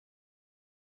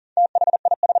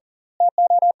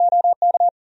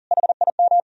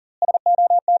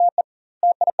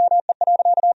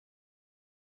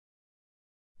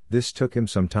This took him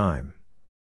some time.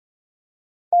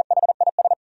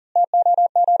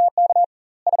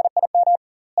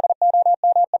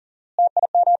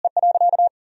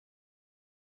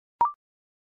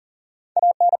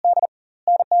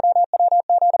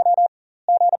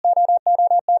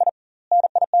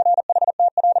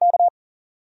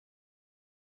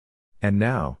 And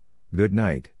now, good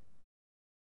night.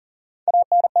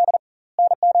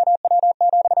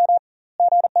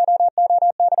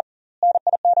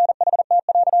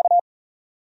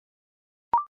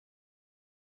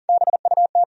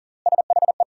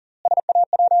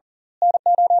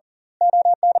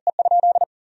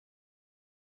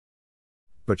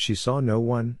 But she saw no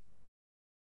one?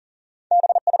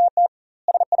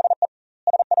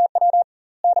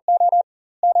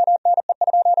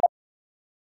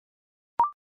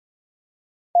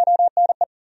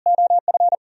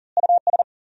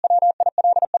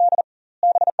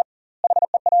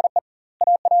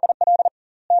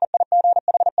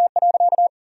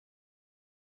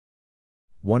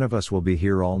 One of us will be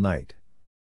here all night.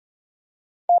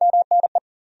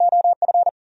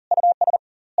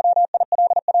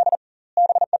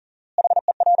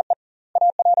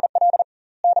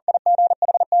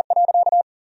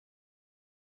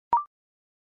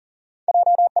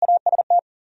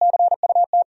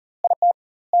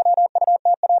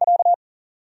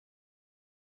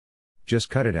 Just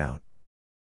cut it out.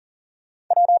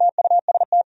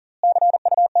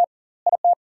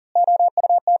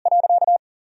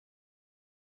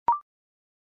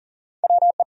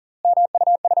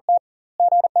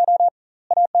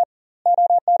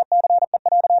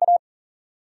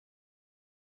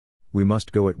 We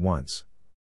must go at once.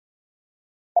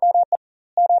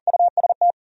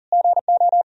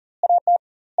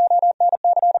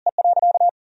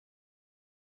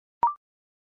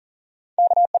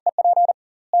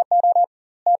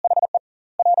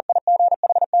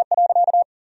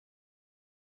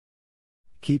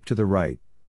 Keep to the right.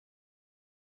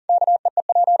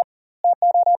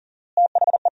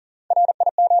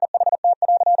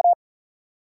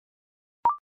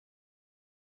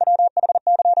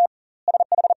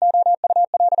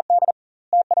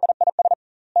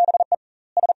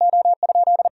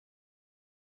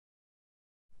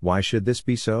 Why should this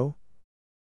be so?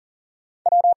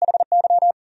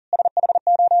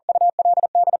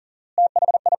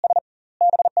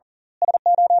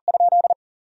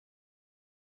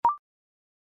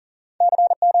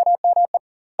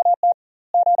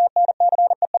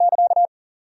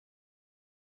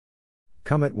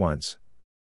 Come at once.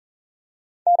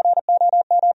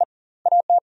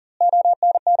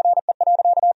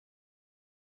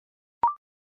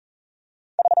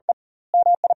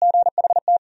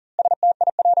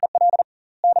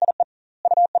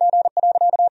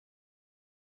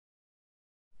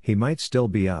 He might still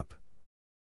be up.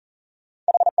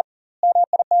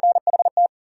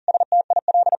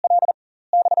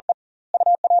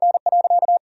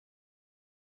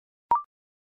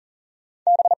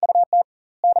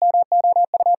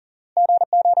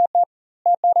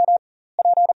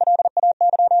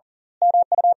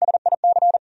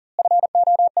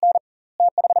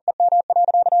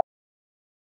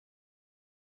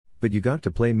 But you got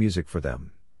to play music for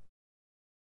them.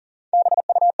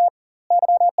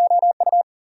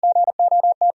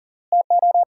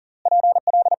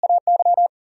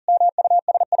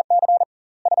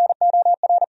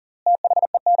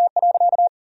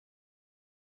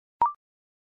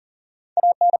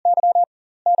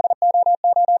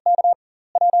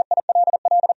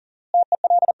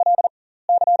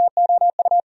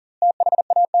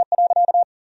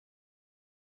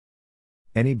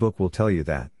 Any book will tell you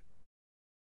that.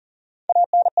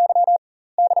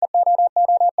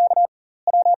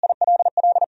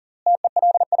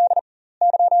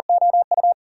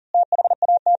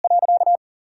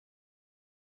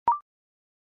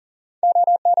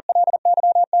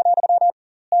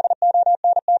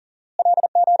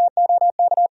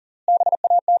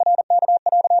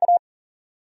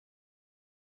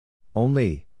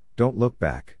 Only, don't look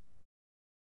back.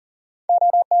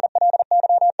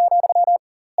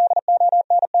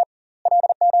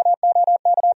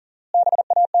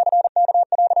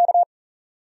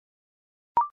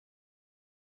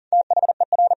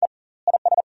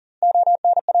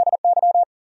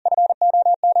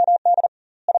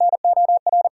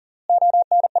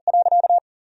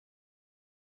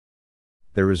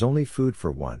 There is only food for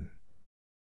one.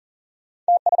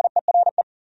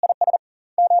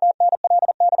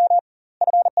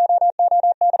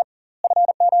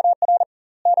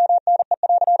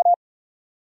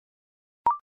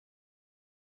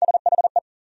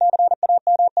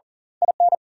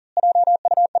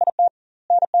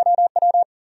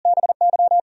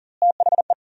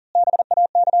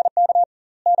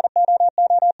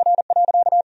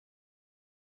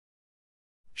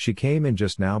 She came in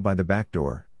just now by the back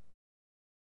door.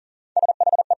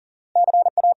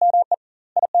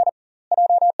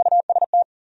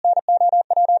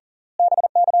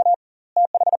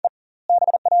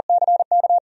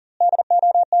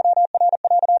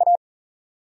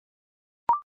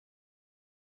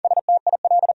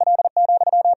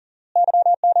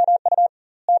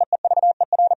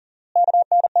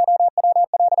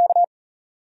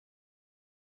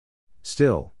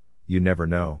 Still, you never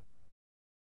know.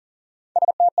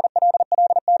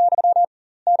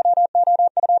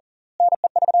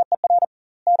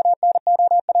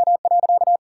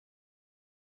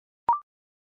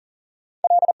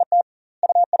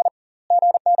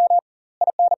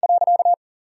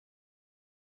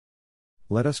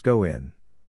 Let us go in.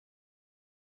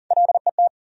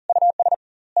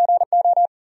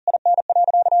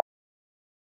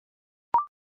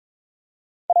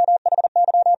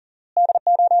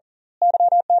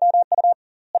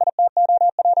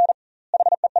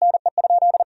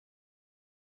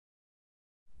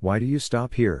 Why do you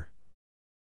stop here?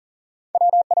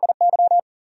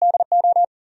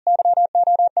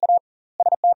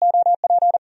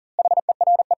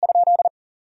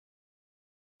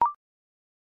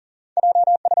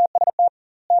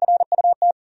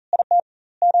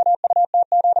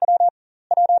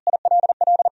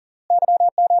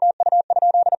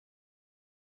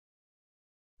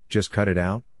 Just cut it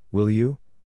out, will you?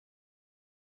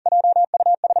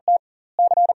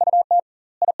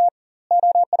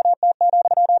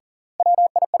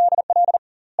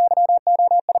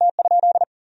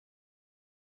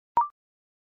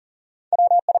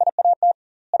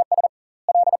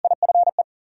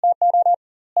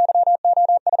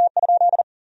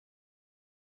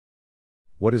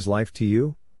 What is life to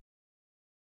you?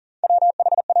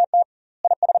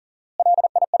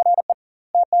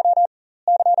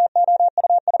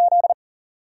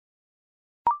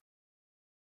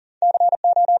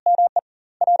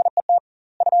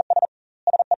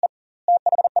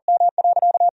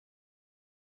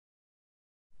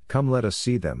 Come, let us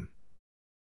see them.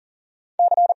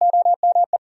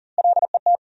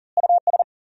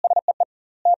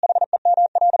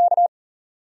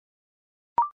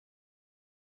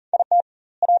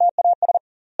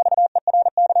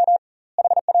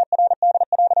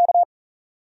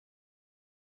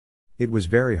 It was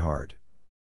very hard.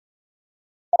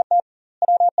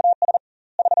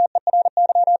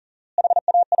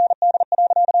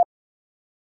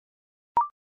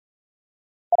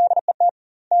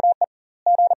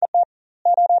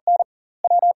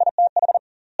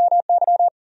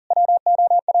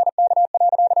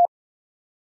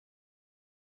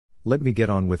 Let me get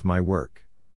on with my work.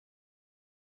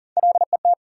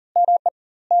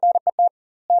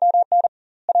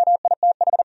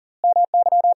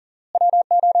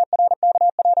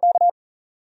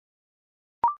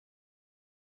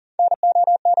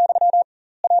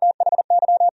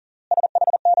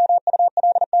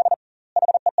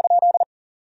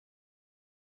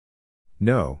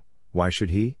 No, why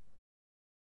should he?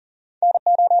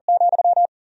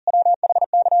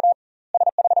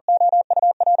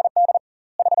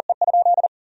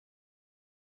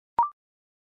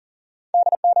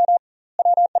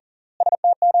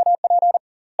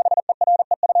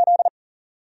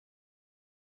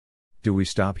 Do we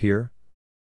stop here?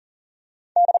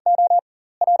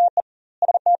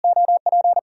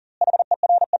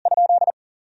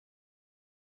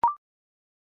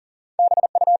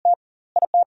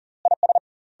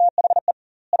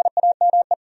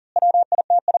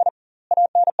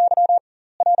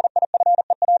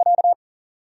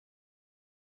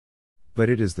 But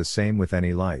it is the same with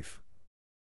any life.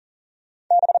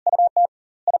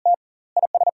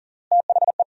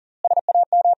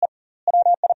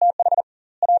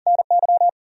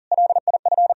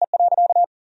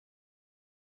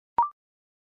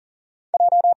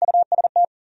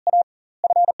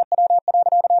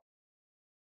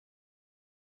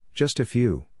 Just a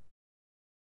few.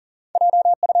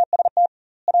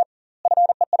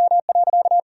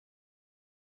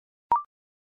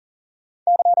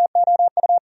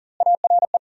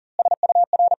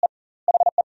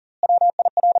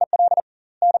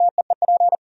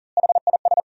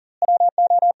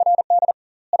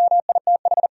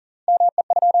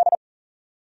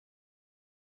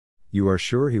 You are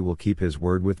sure he will keep his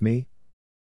word with me?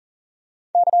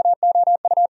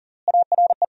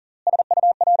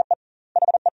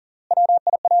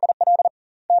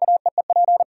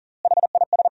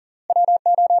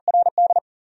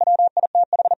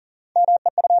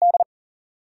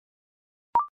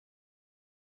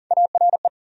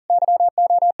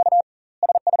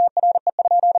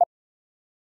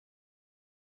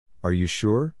 Are you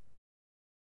sure?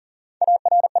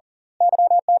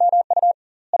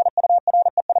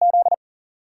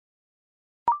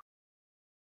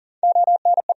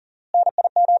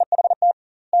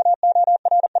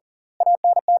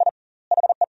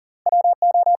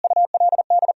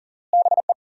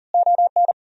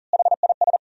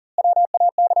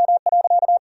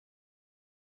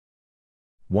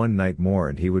 One night more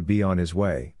and he would be on his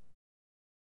way.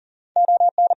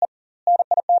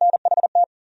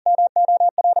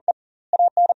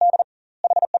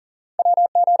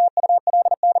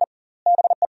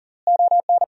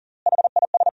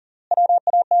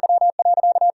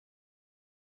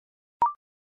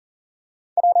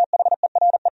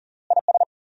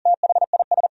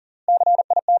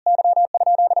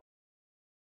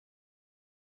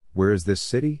 Where is this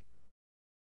city?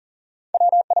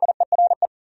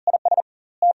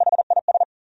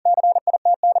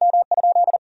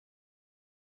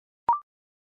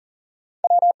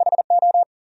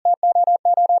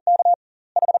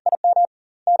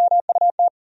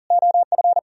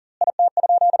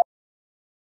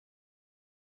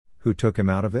 Who took him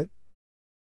out of it?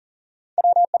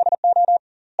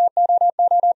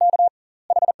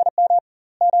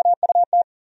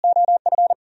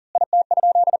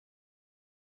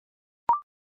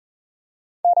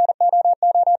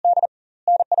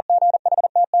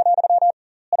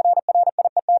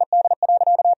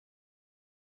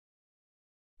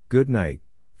 Good night,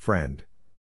 friend.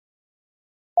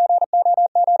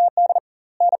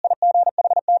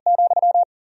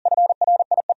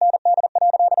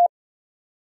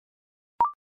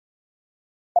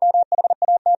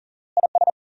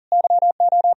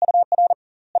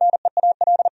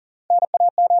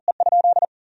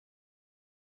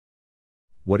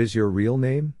 What is your real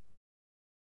name?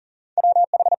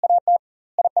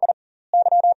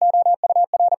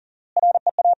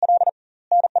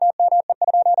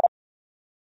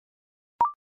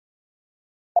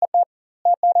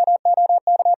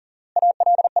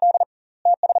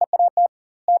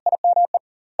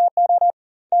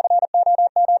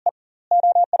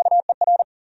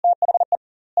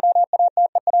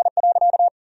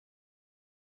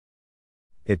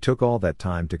 It took all that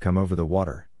time to come over the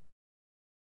water.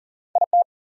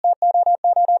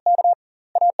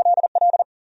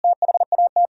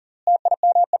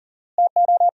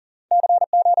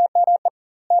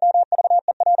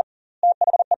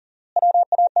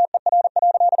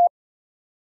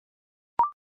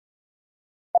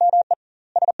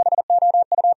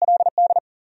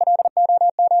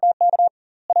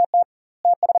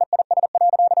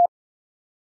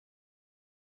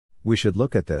 We should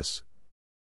look at this.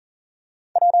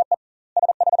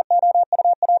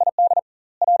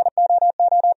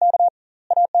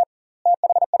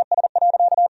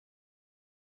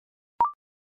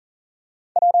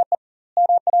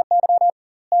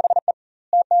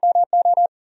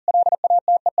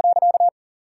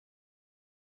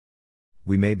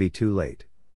 We may be too late.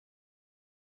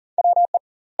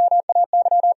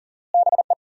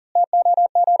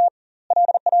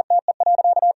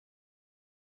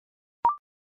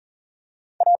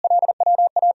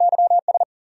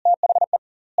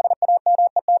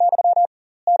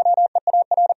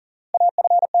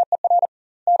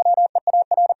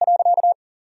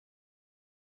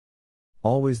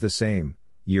 Always the same,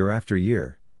 year after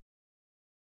year.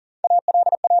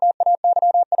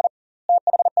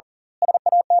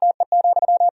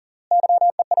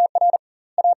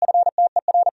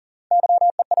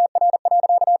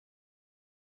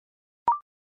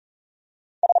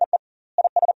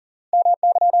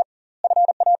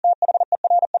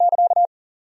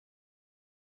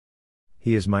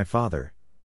 He is my father.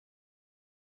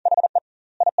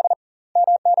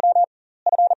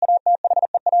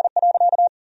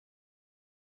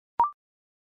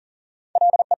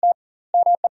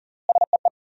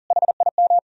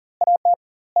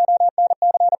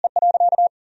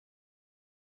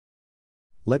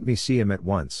 Let me see him at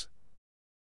once.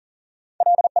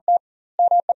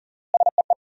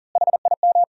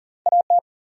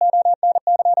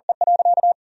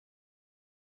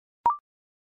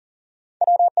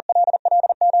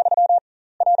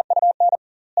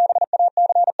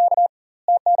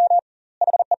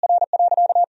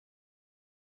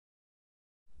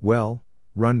 Well,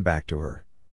 run back to her.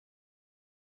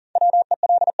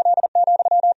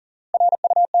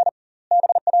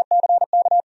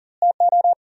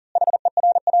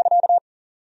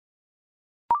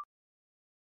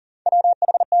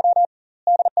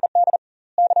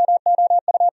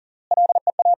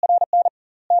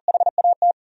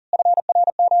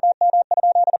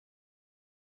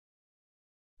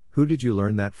 Who did you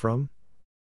learn that from?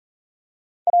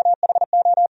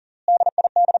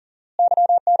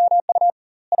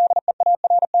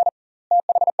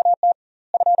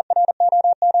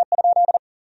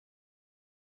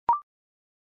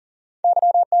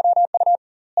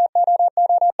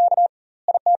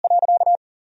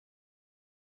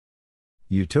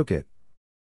 You took it.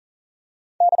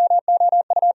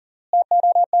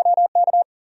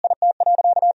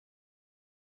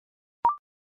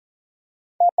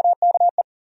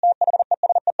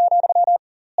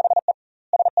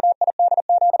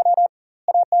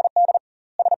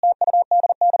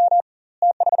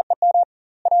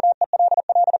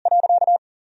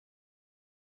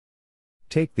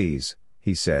 Take these,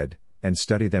 he said, and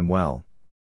study them well.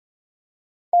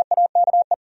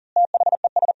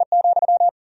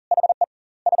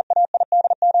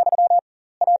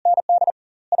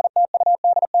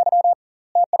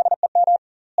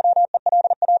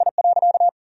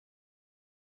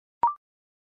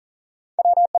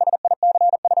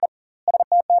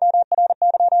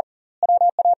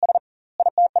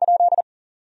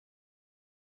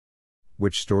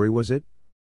 Which story was it?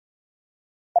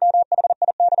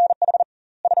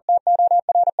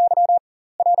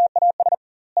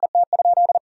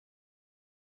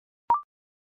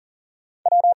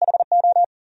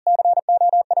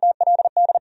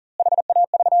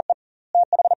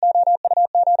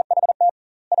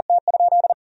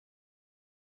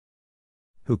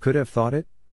 Who could have thought it?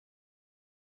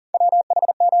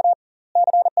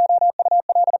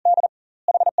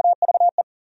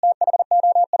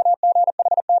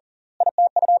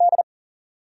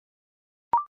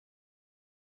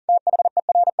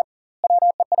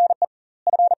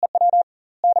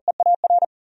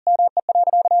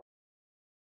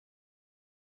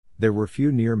 There were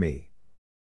few near me.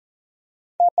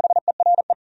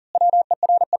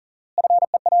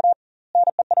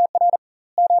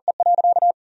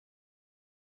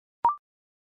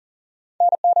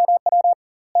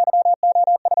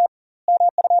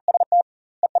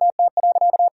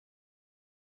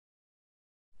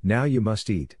 Now you must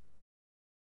eat.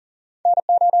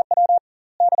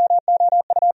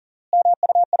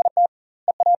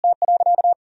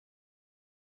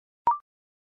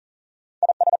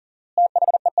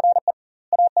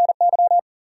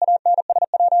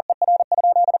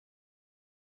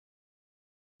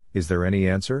 Is there any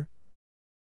answer?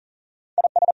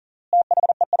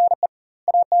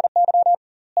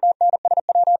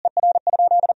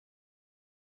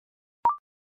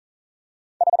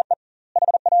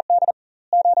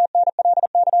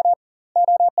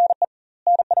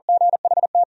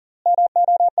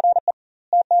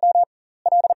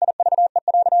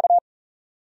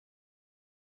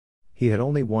 He had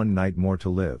only one night more to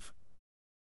live.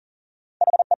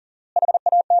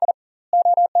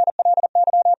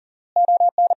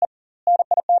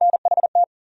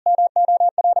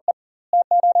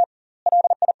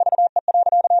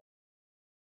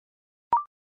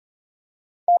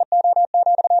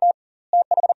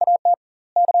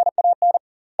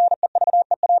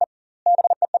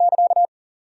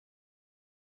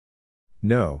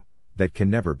 No, that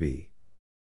can never be.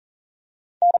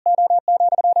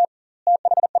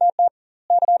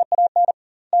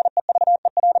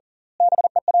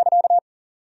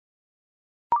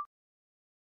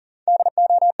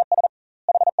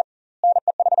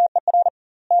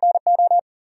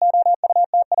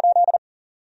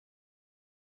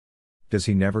 Does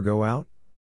he never go out?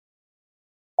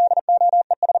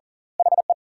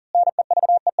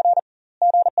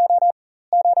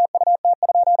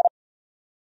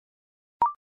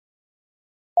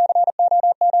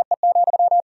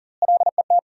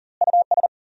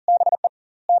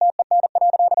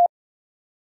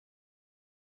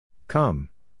 Come,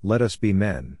 let us be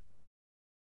men.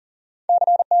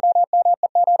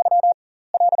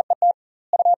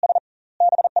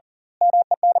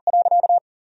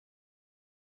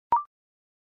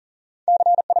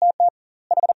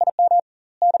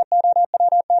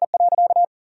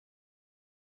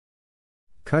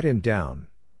 Cut him down.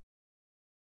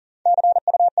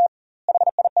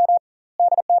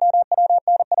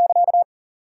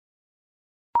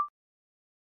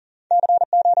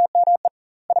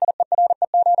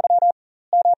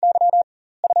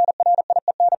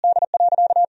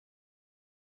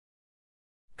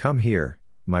 Come here,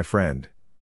 my friend.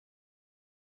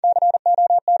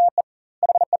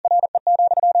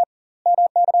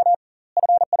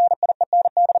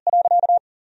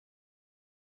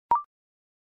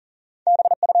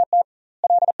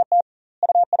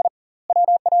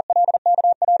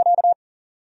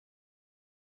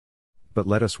 But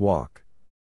let us walk.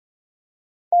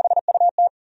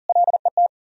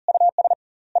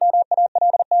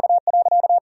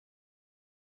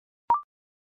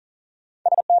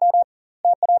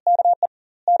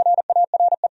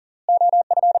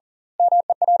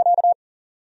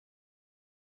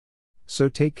 So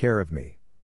take care of me.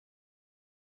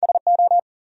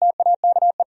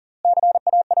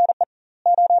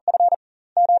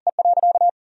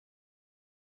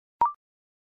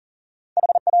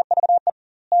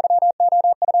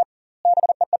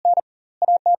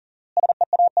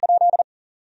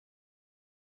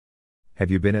 Have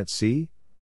you been at sea?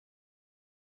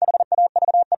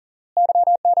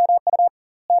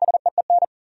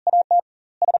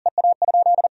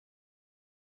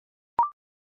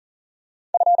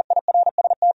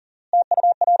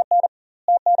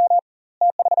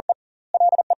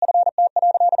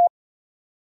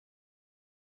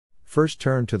 First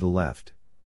turn to the left.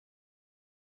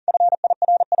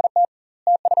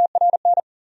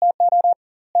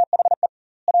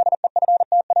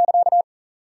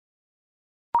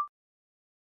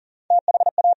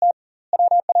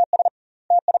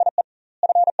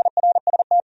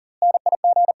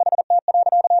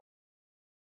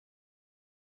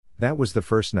 That was the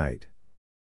first night.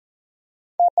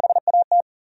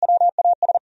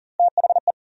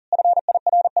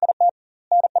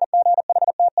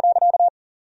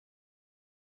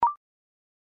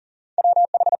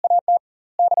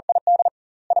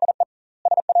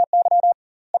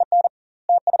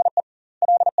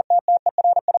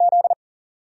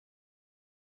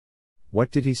 What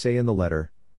did he say in the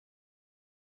letter?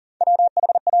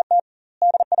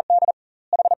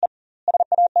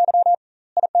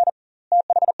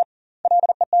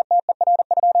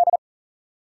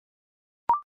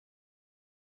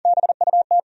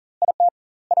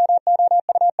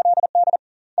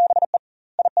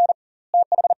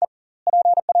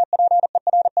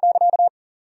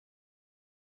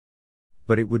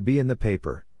 But it would be in the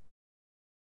paper.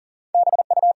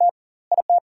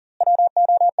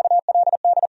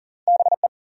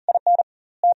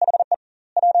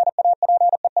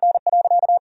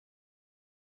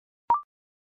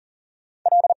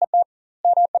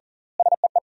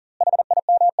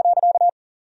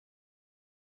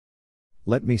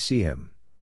 Let me see him.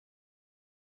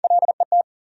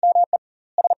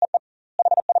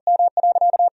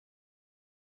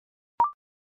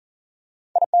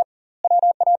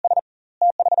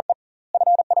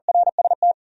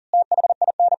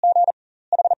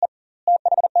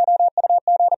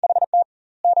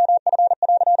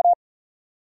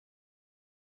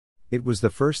 It was the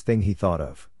first thing he thought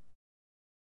of.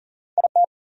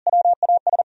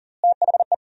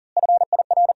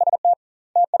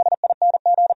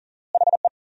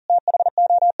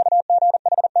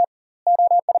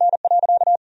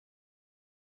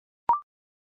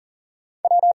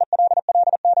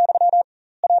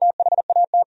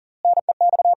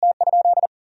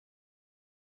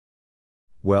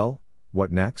 Well,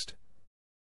 what next?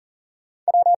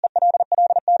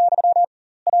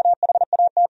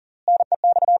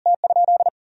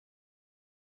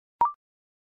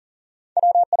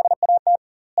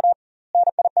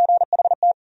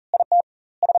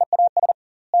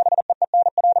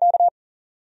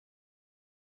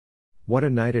 What a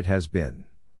night it has been.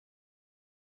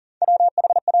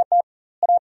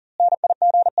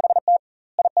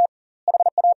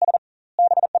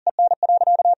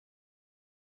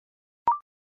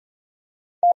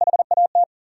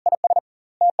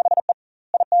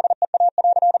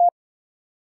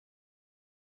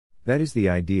 That is the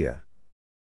idea.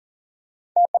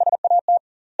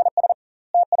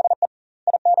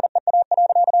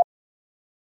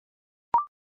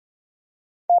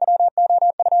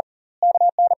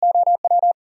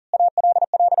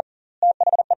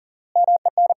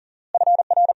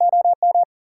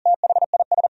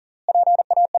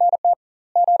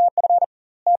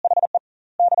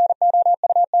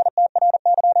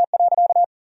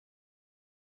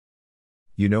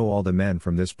 You know all the men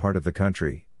from this part of the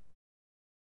country.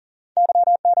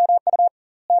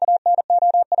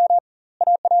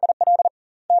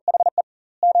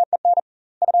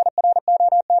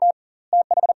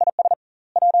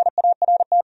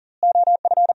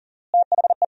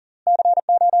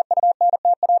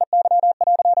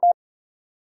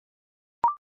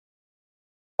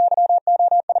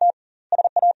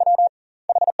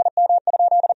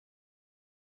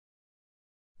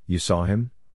 You saw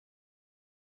him?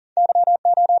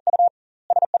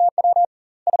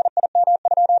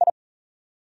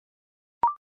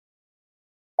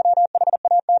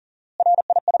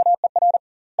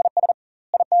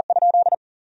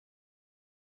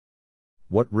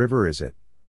 What river is it?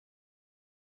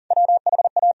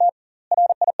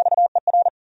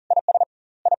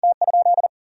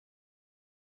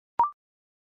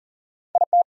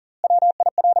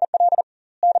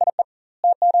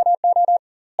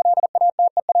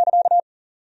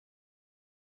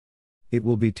 It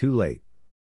will be too late.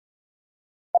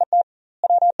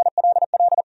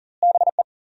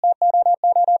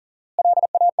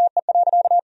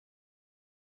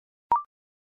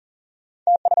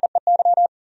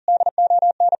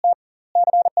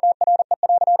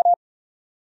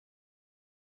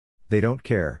 They don't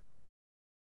care.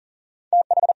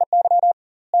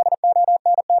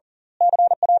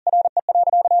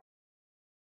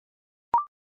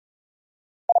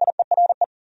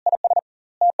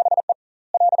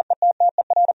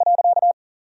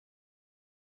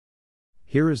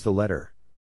 Here is the letter.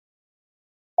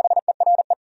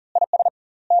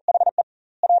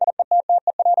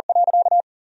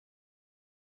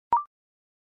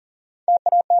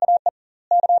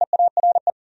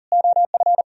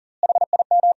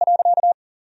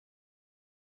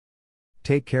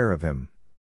 Take care of him.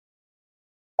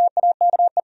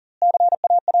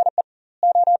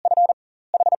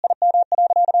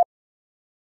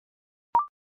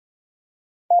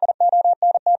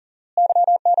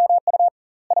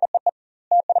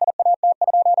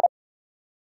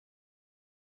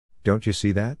 Don't you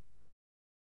see that?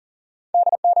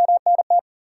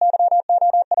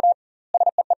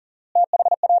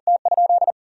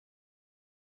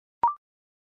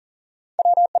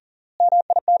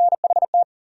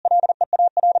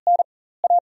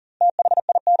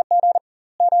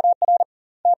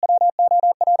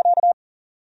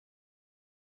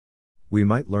 We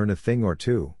might learn a thing or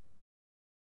two.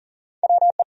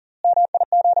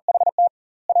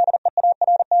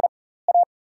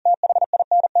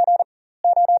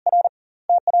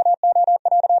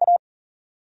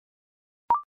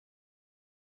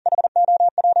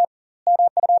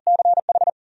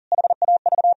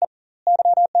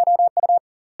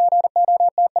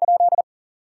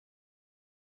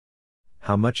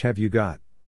 How much have you got?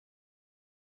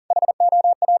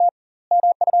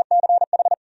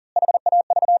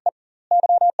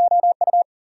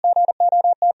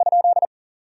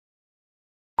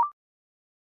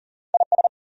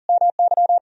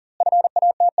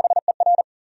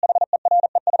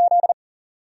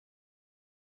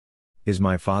 Is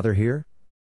my father here?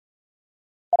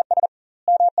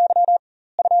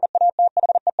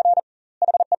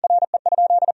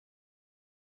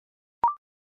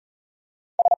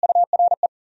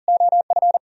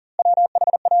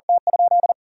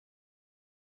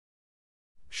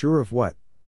 Sure of what?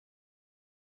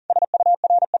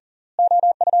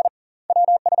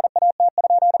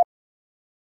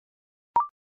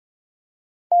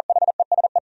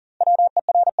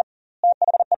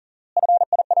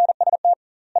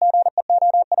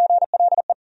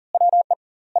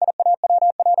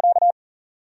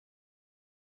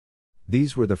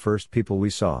 These were the first people we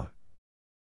saw.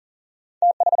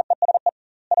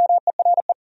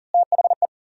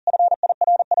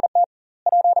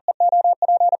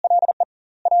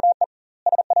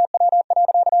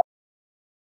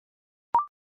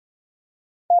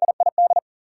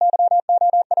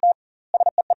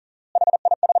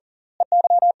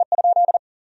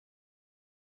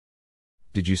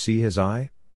 Did you see his eye?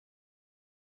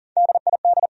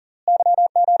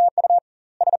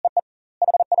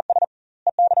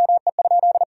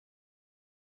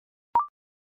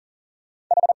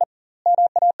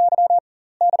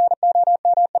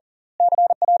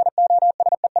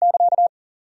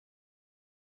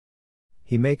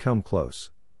 He may come close.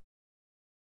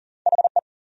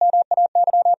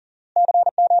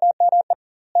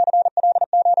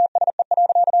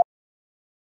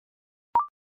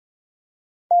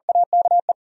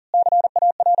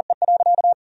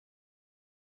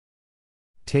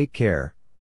 Take care.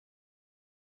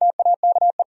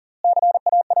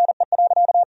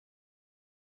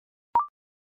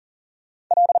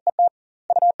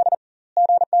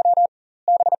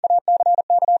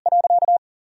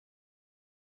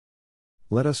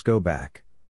 Let us go back.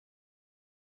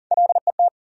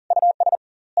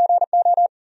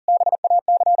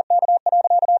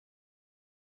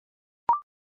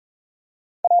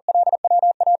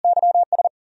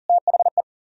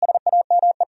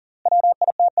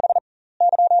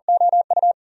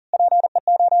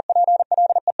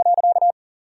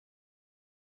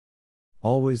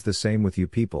 Always the same with you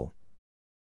people.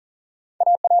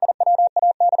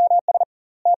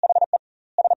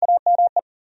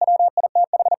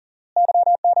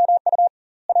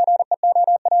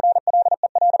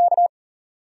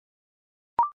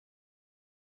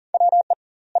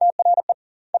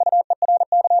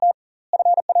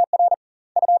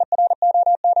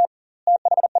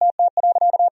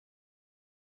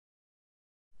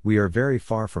 We are very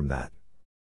far from that.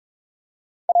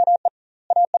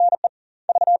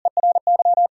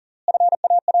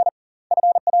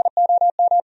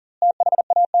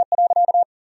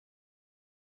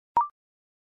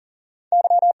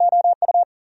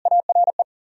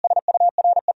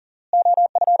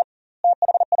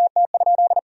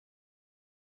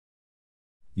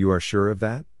 You are sure of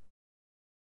that?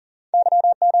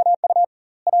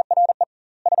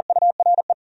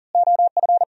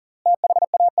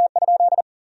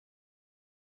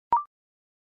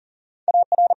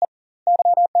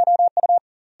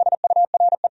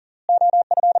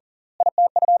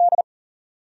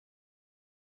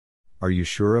 Are you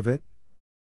sure of it?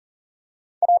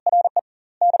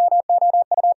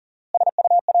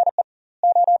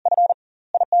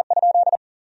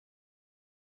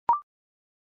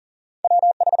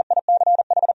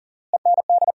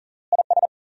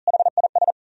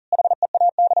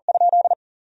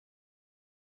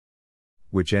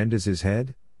 Which end is his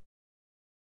head?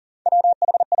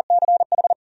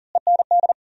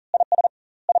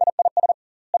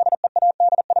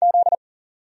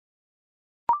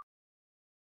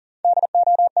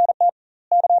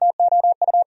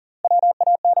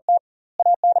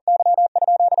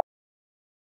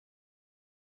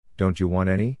 Don't you want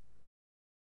any?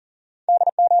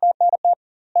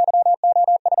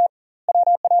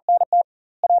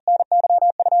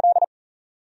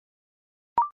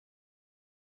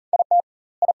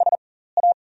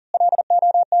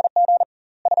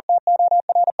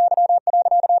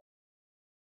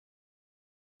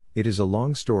 It is a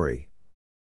long story.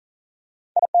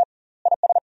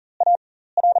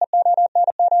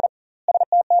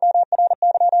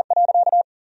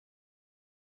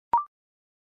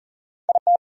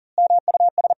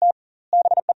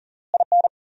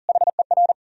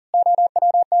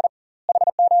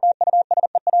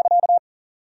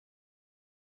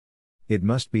 It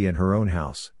must be in her own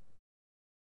house.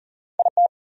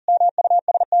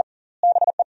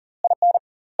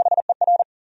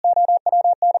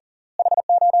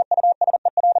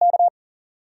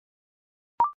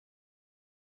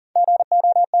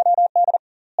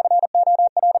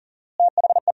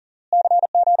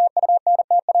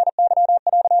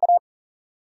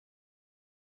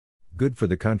 Good for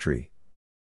the country.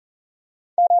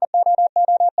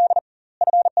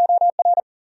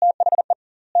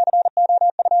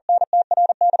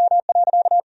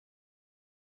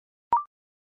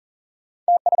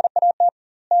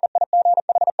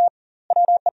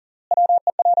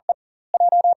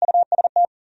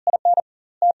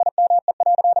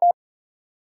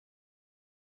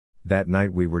 That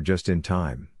night we were just in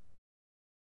time.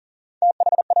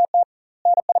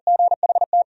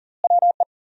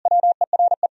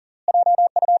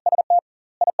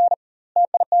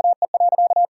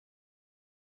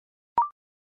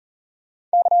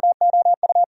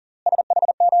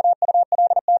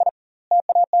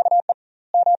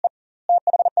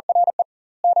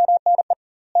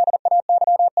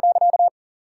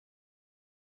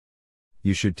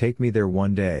 You should take me there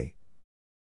one day.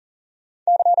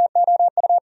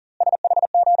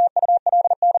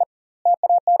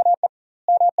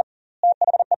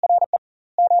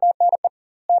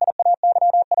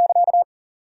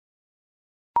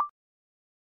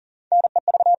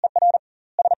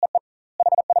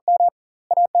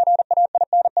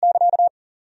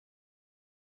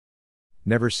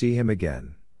 Never see him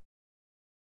again.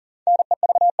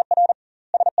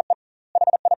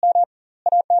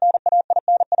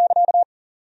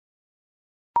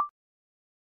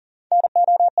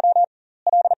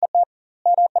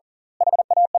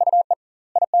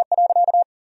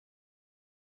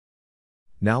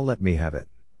 Now let me have it.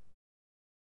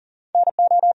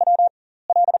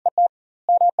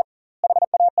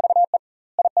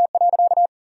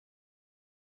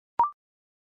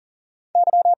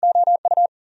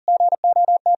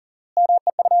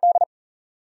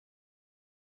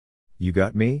 You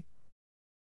got me?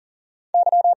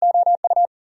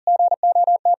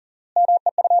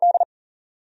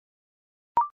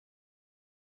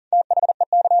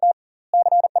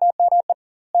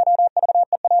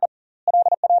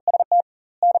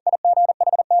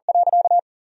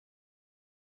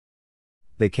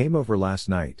 They came over last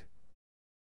night.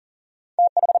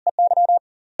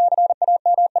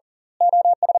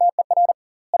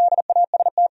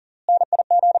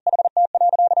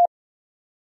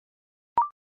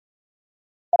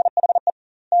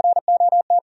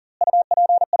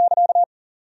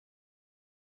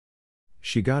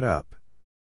 She got up.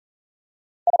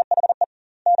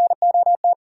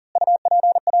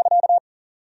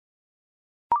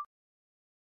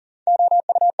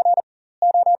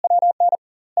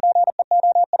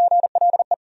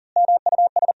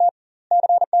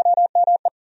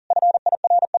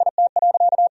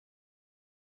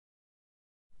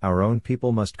 Our own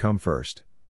people must come first.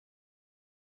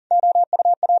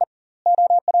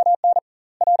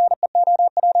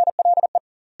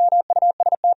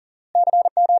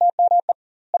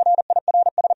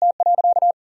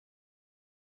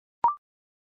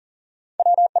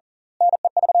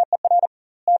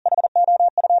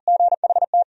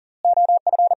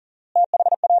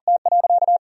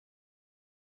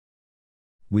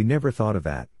 We never thought of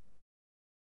that.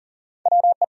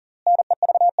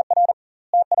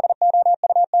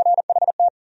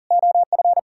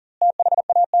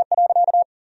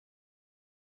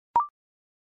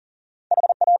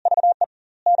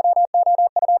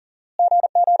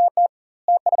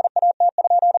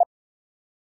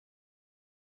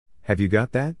 Have you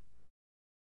got that?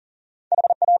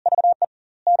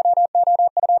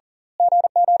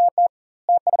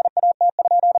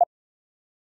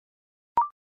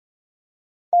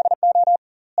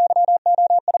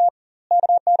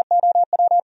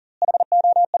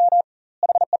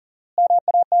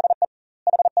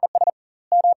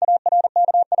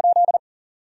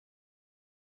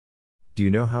 Do you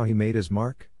know how he made his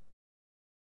mark?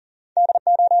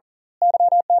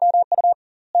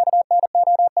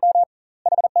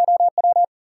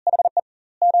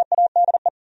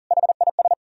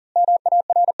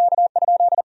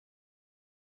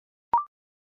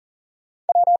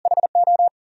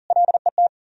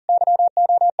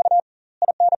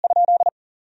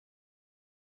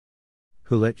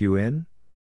 Who let you in?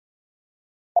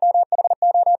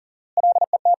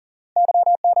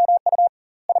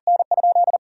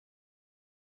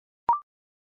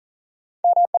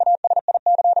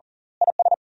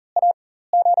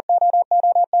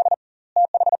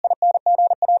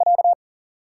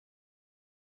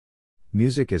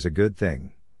 Music is a good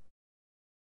thing.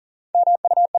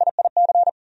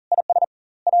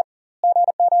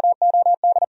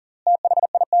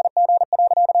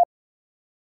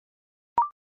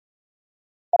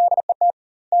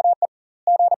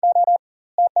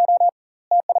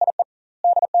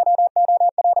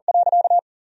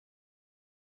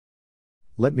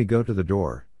 Let me go to the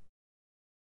door.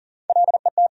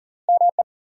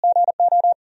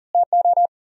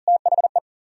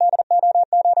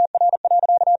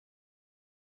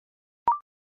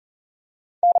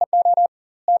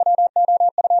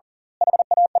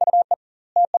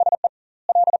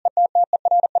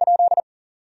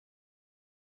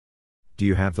 Do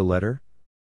you have the letter?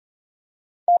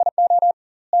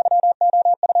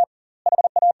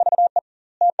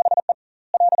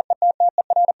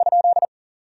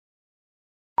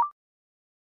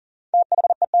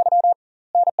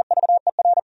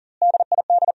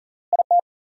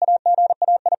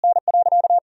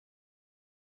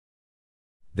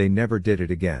 They never did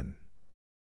it again.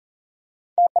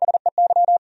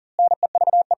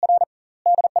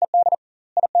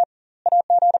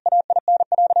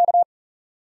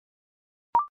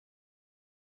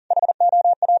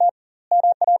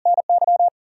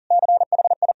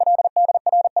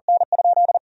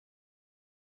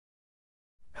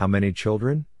 How many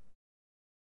children?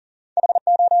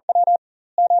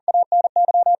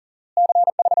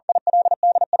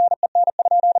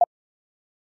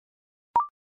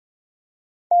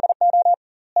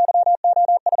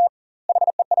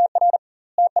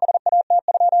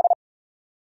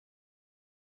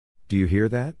 Do you hear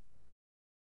that?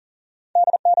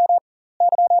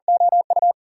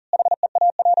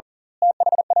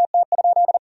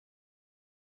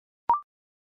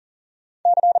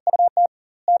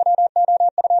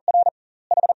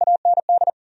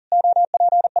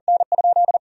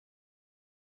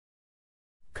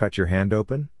 Cut your hand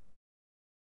open?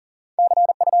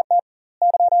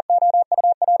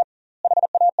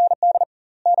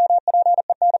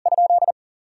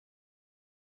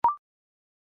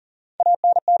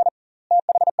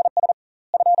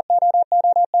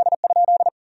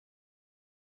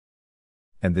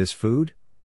 And this food?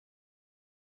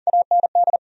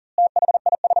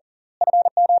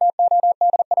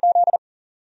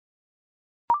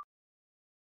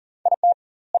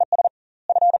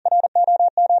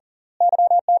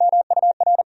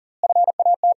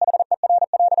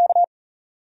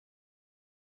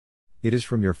 It is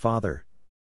from your father.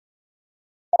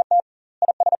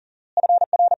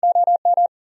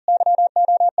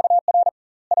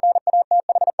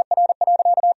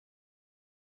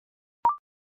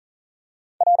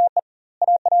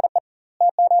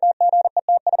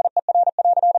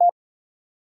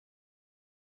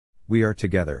 We are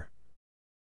together.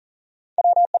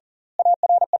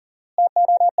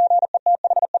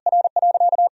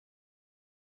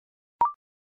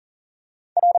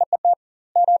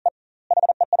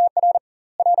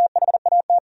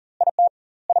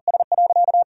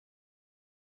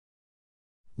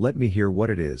 Let me hear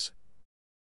what it is.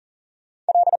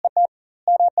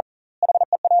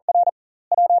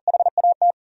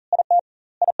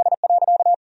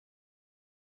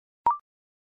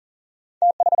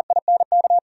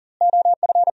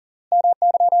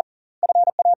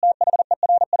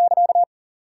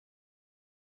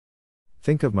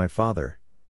 Think of my father.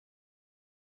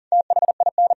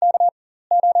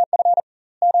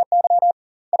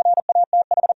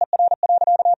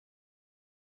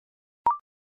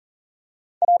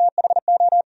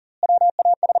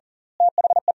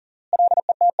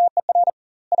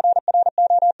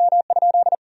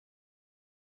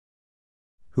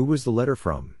 Who was the letter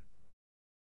from?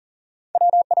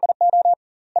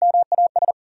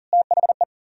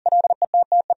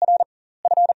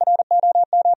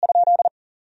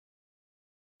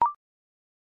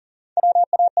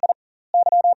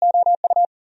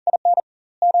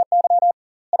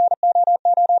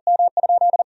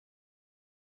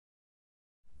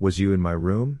 Was you in my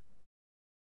room?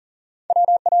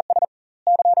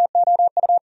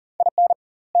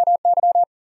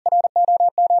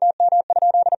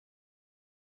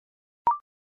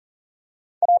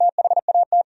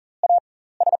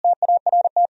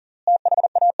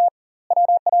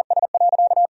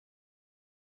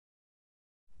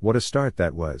 What a start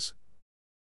that was.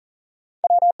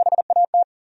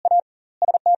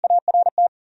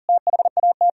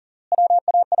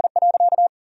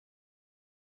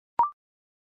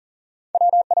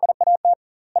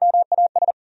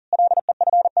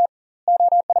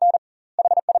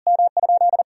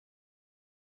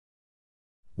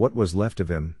 What was left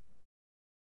of him?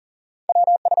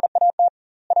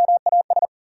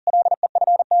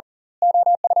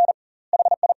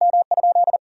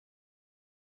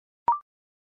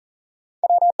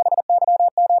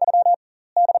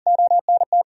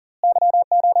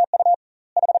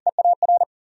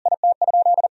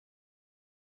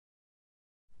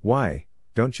 Why,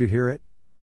 don't you hear it?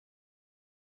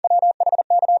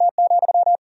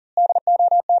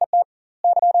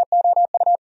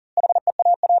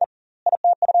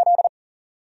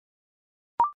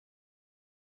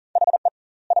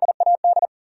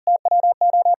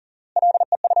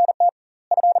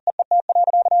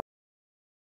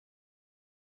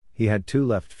 He had 2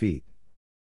 left feet.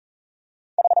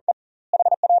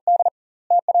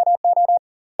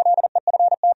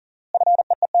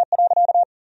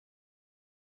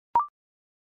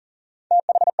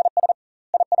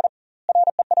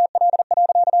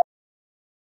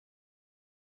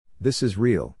 This is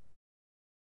real.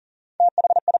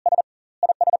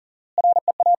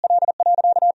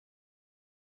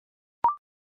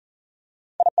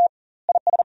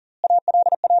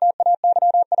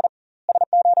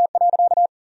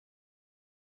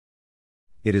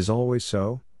 It is always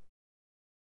so?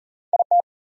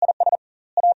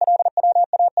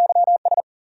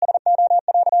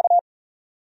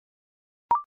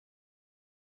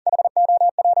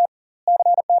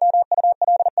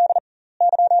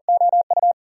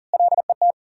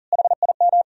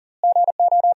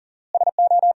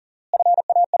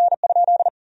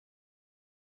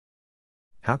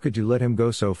 How could you let him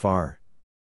go so far?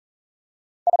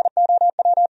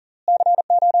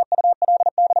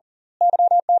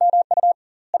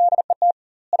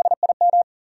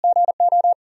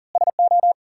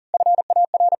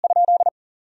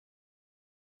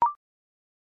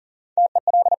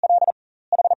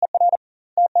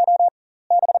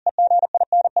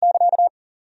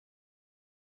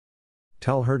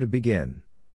 Tell her to begin.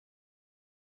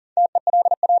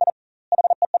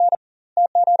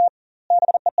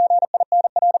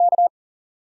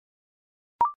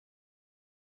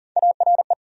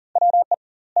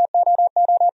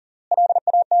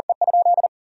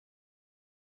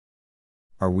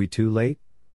 Are we too late?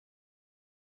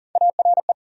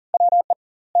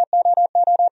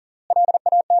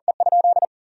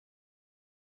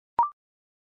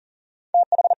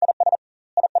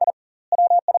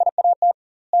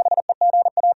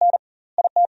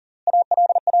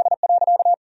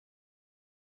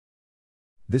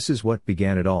 This is what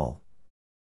began it all.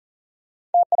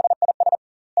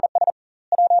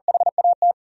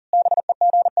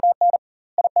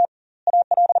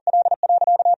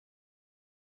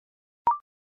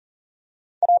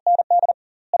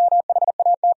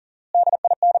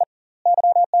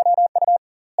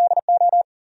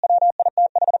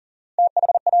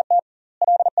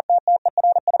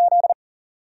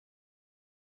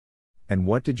 And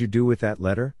what did you do with that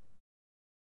letter?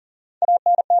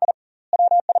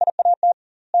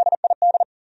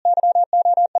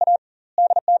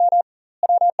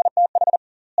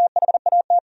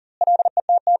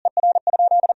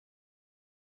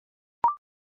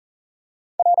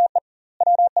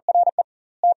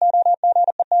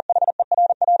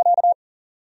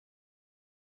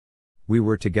 We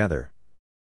were together.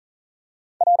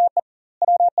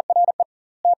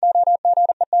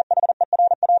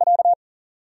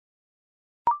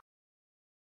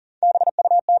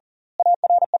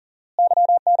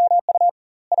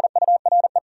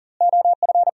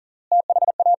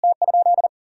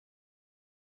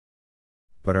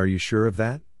 But are you sure of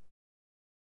that?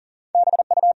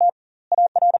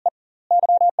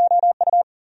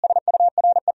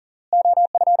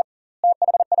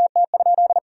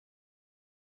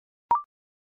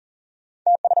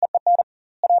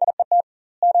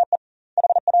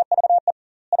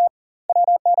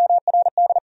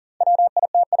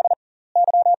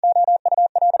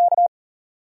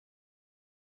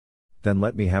 Then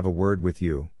let me have a word with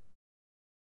you.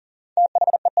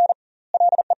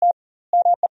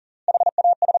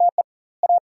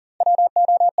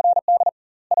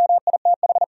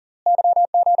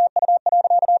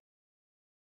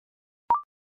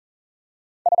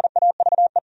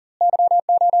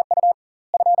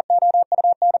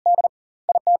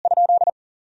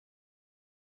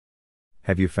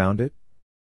 Have you found it?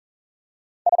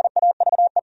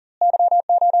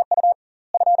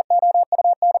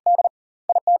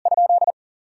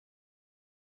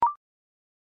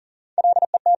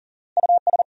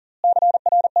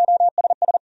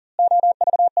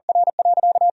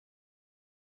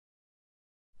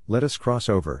 Let us cross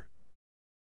over.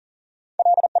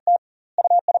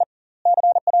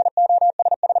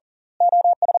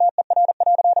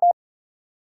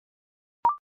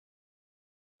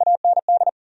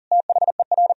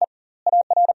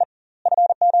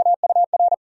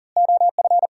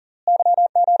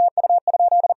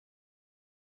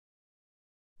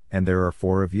 And there are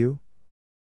 4 of you?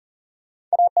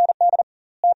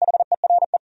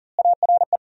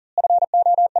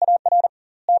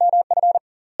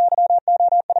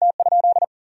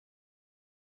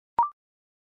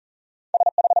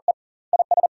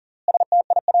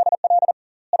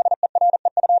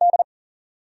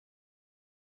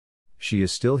 She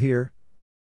is still here?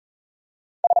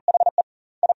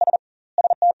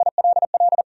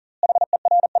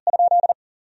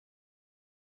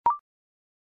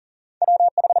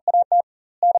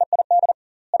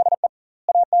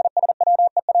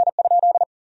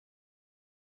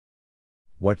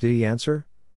 What did he answer?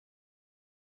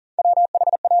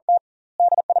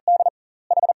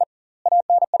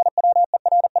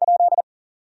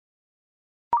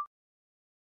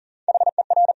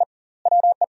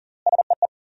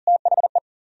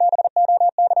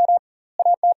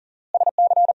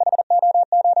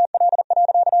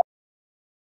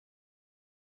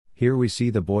 Here we see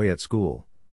the boy at school.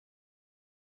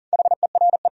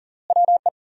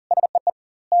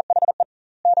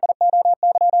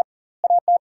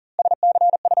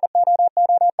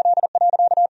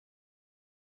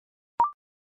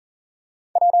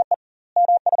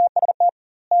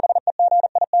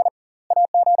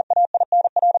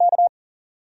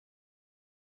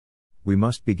 We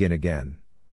must begin again.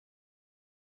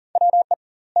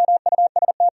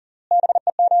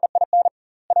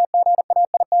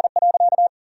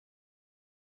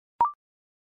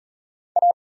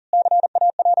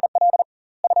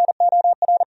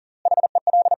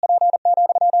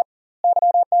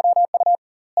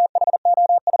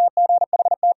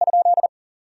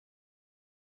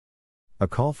 A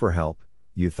call for help,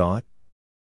 you thought?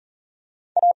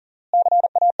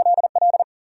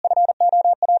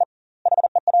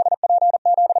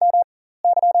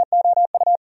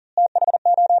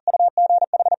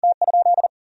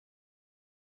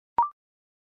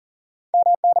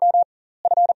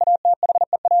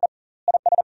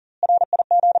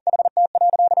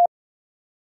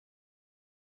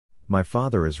 My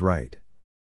father is right.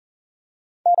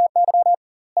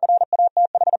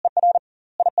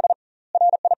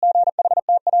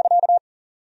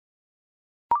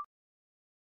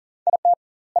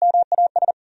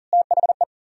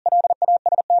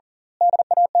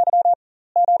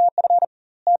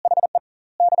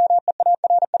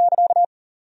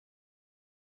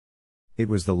 It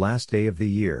was the last day of the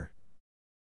year.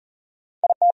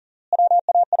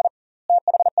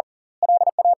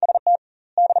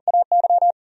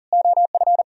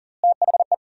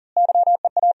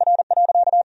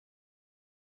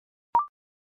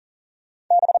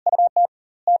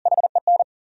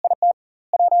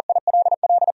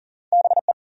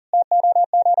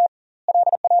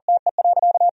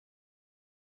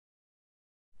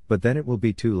 But then it will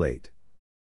be too late.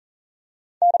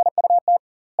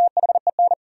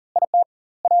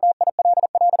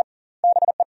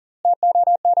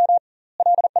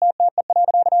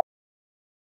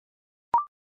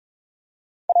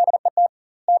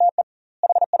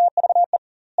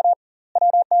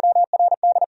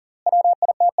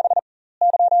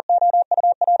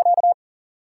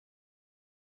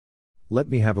 Let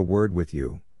me have a word with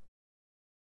you.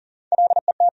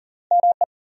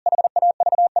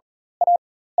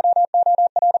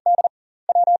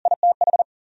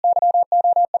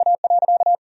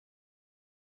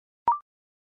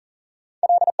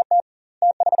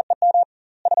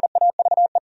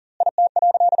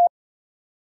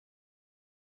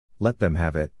 Let them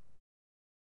have it.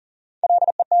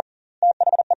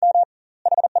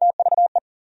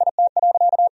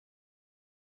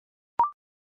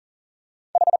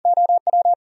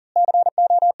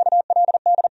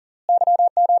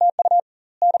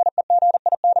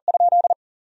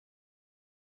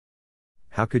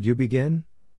 How could you begin?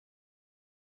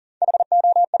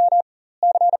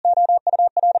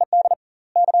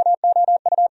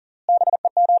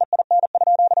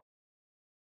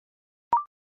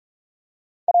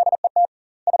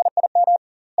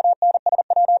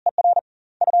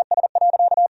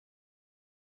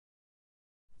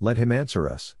 Let him answer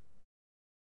us.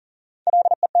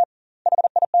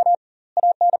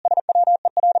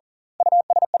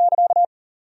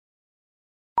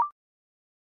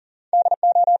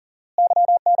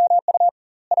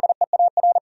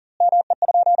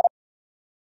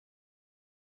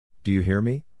 Do you hear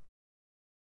me?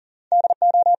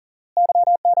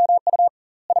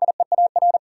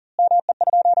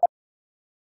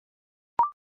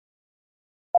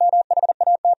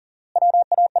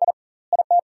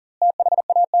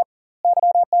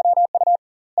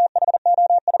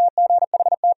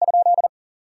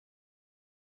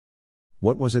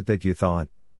 What was it that you thought?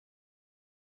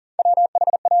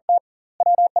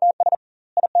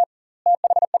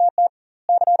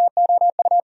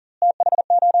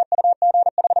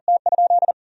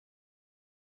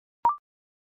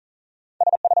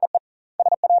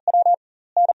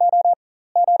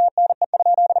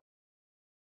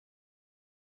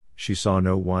 She saw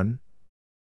no one?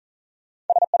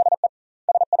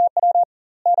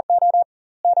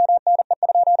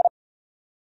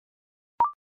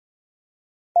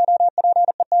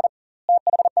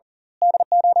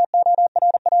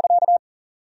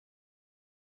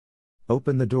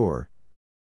 Open the door.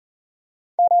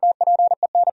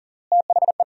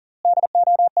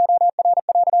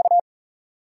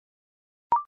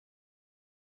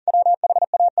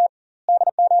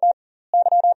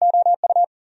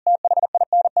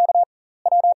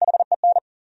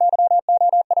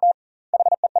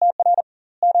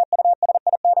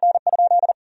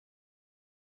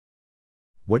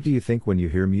 What do you think when you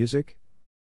hear music?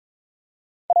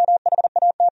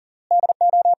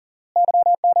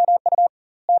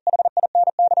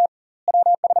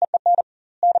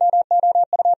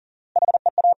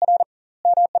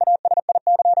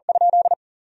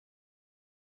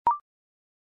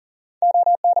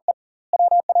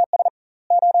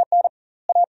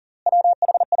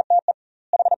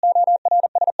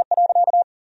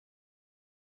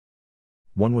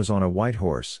 One was on a white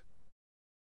horse.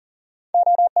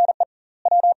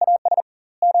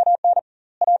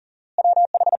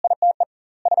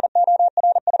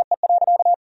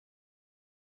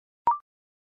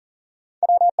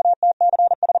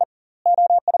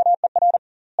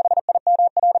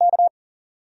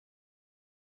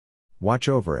 Watch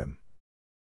over him.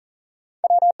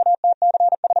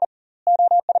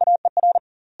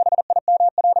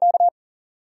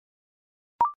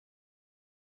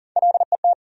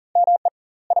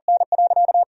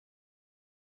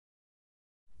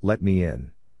 Let me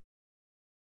in.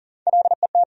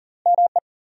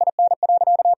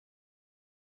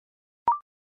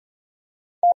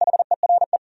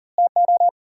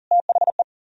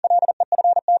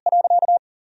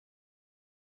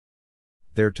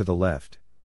 There to the left.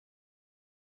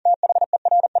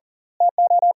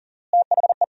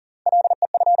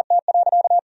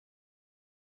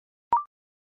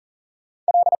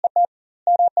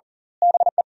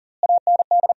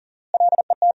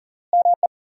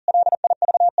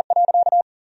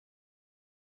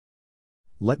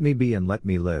 Let me be and let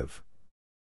me live.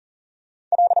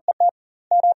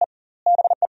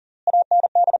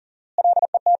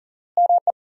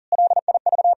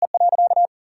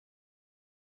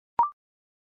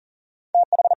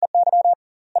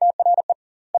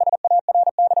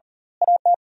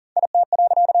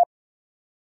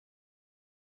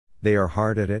 They are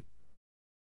hard at it.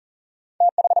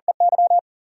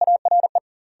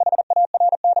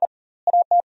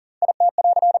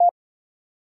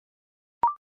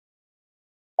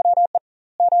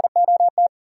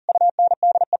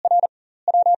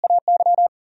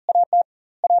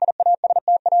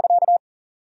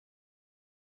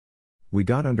 We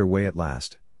got underway at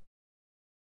last.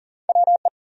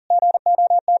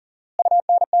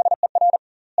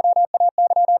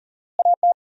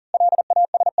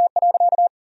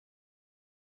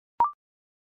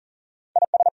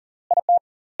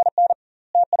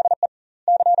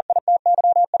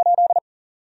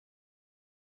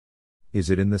 Is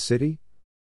it in the city?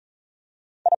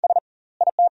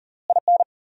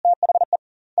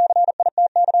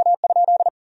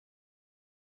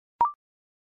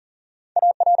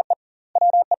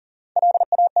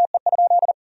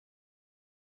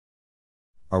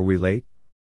 Are we late?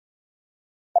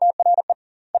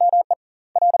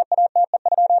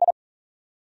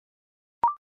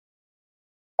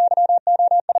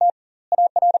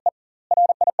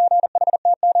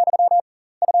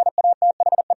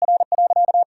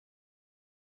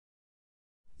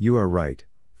 You are right,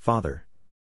 Father.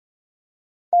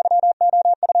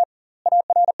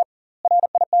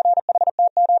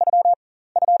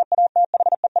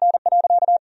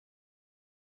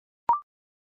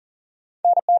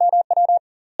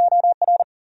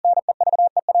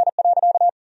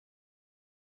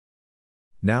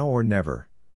 Now or never.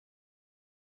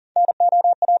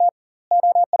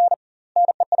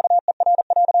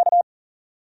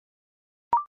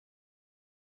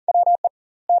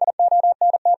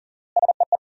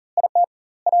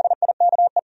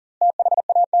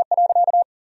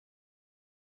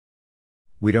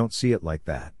 We don't see it like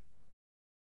that.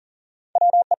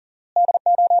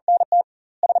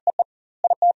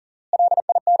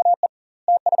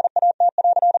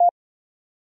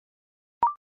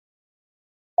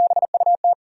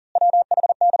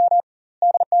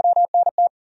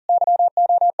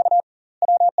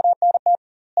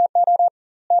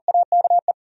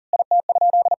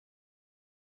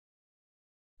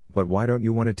 But why don't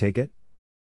you want to take it?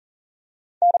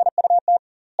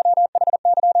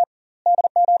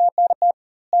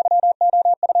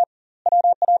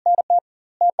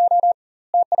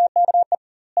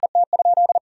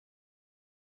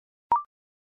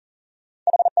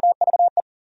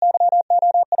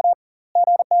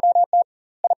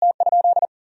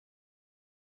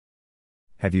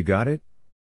 Have you got it?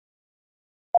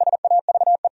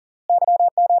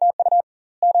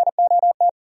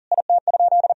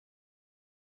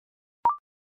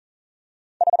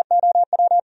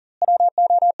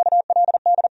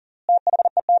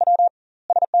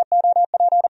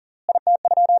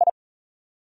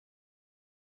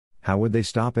 How would they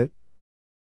stop it?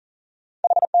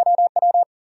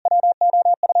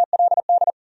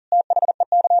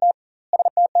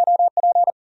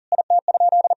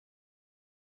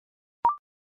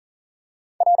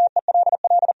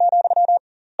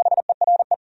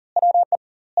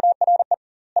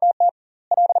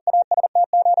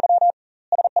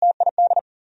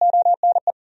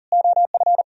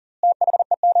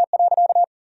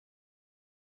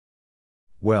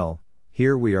 Well,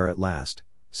 here we are at last,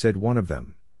 said one of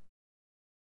them.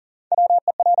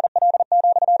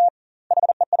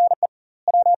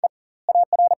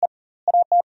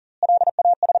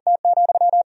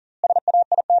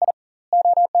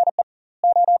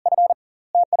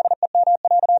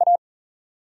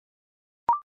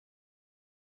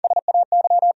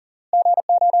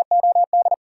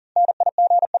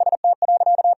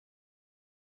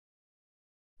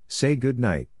 Say good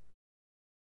night.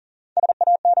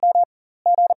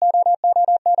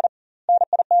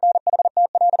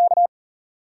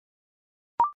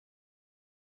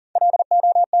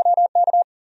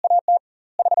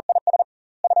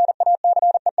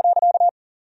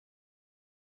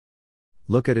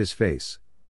 Look at his face.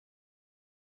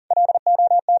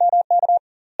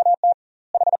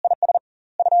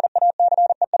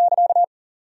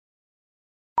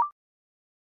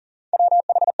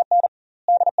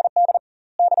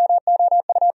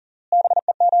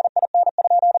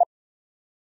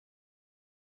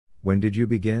 When did you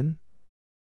begin?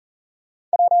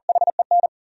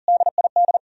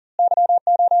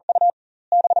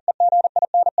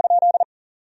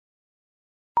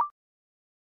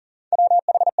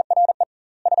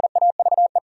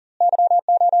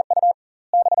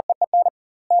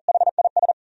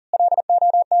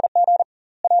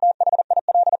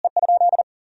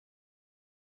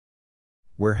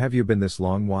 Where have you been this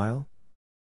long while?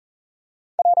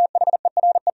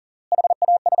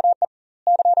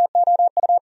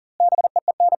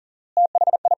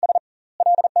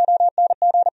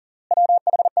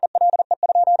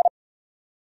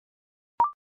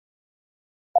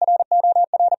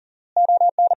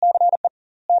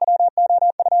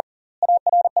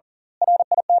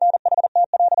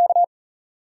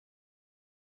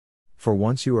 For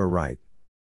once you are right.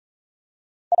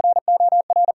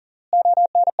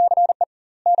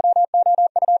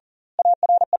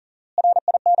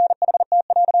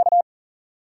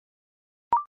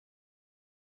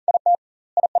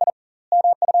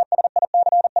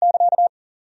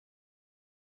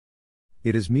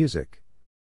 It is music.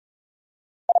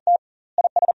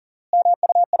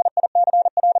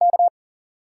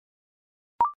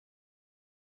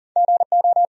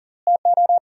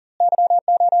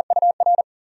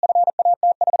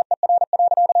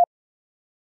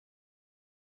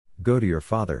 Go to your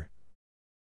father.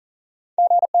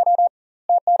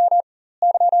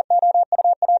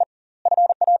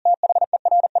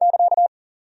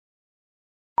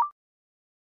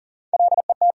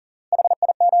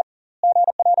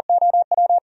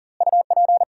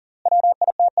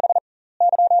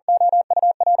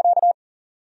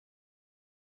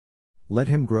 Let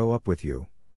him grow up with you.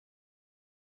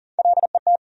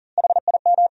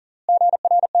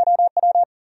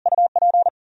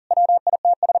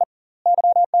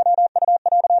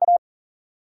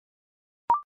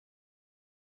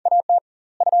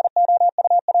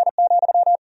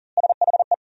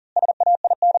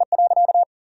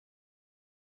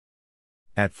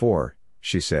 At 4,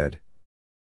 she said.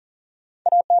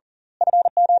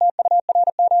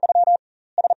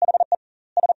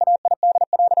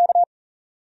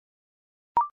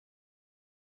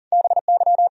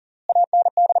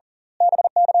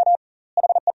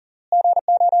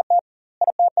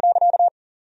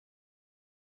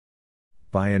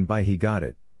 By and by he got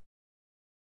it.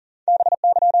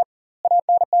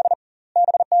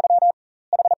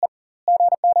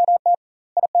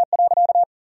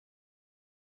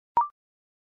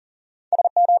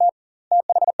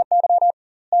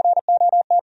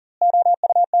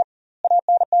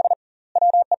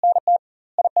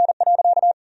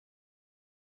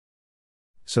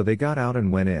 So they got out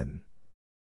and went in.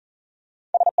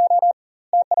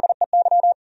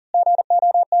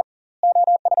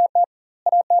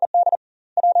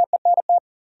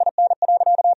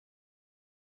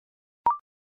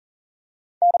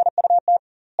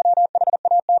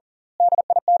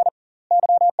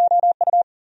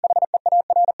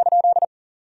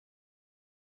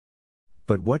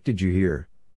 But what did you hear?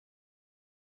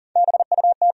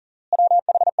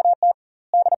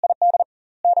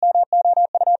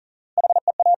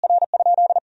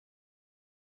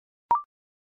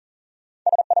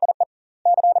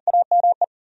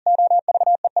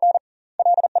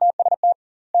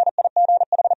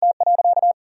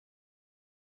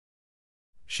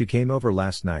 She came over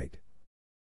last night.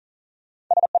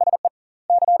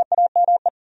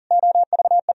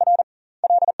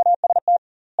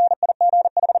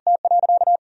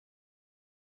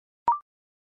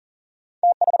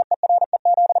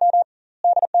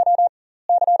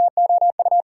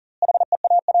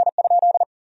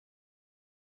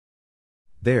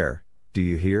 There, do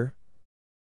you hear?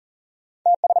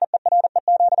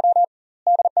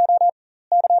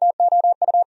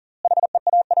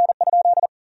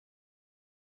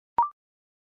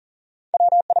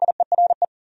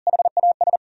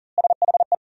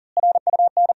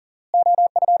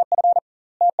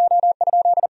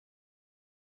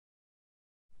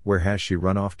 Where has she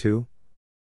run off to?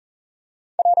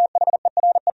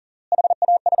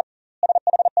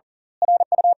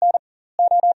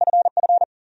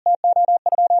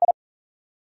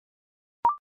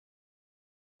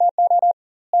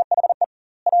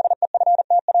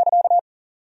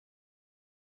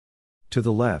 To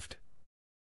the left.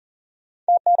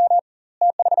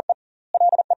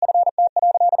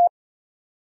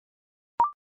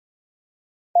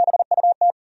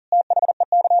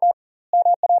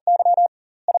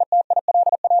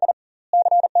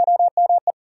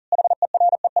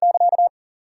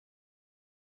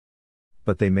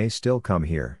 But they may still come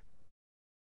here.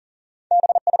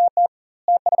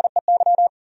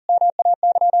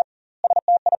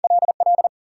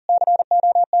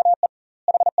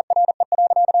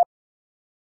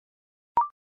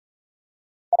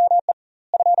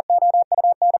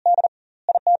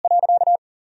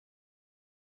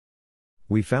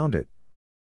 We found it.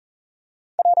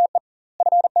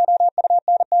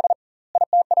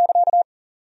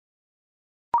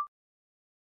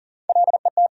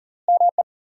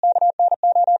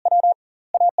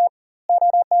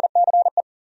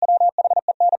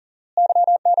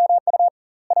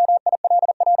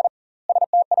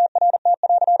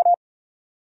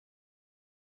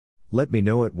 Let me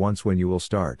know at once when you will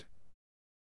start.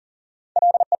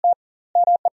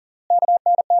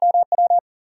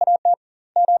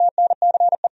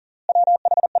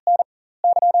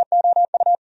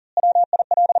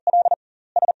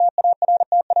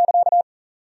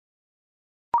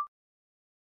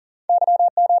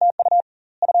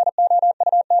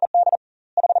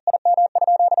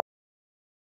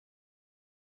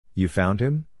 You found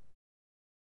him?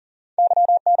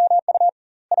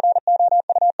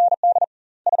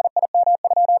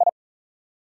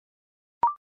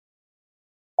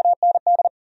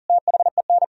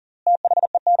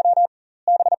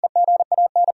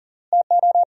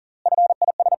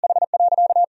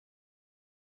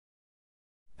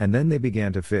 And then they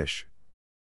began to fish.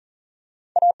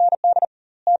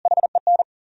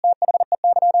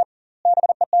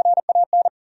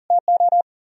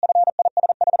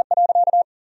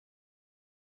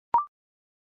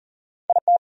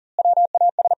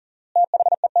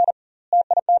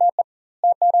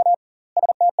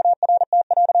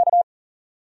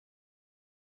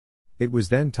 It was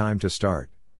then time to start.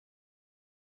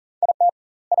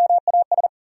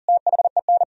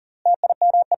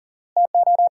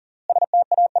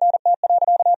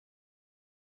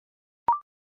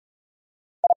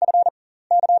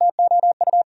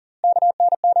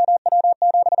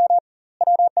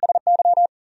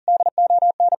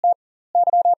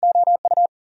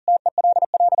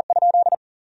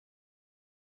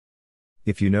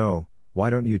 If you know,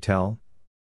 why don't you tell?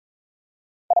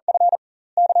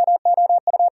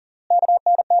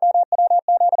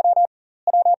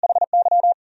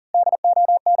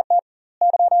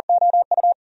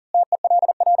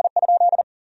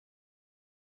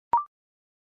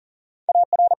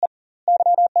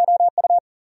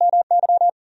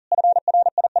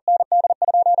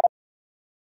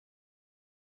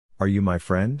 Are you my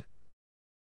friend?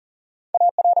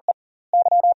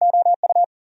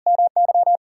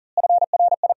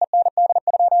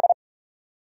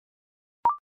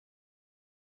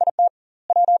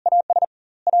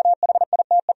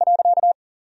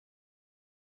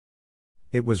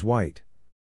 It was white.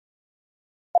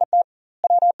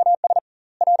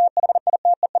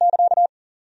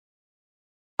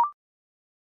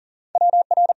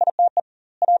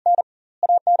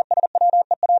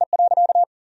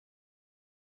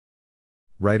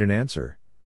 Write an answer.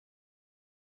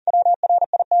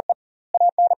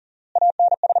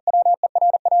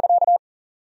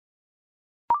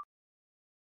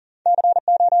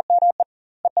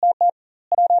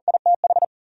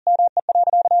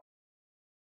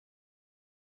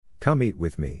 Come eat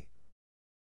with me.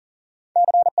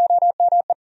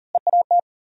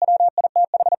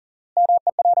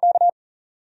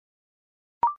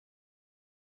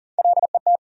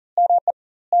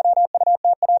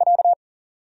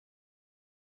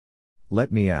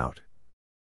 Let me out.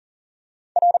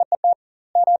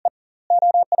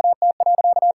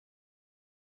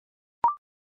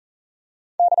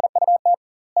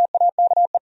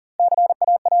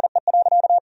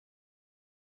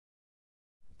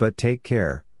 But take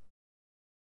care.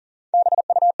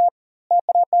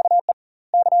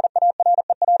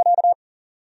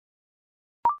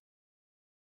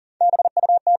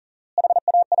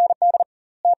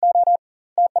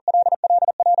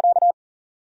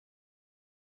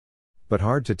 But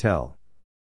hard to tell.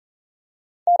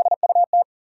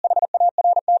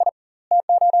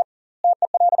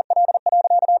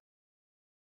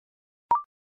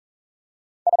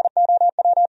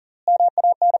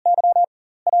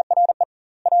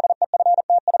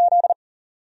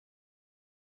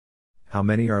 How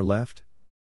many are left?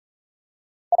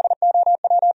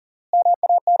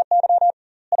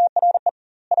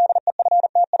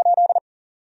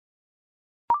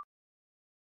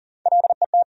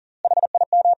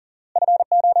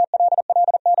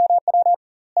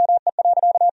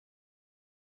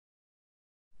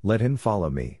 Let him follow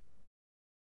me.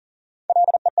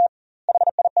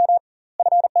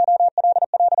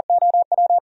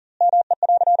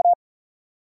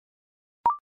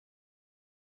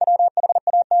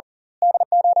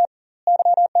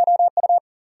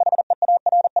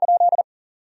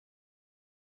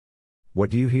 What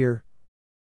do you hear?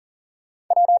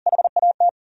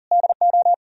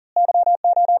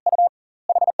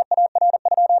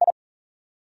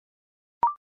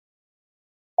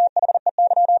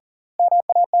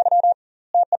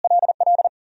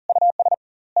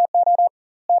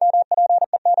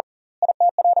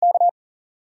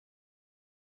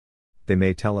 They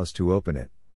may tell us to open it.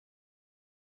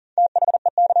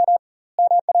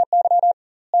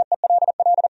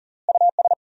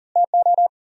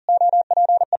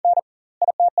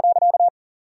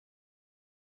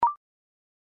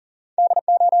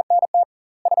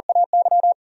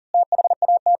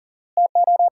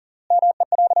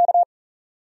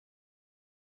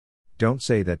 Don't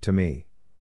say that to me.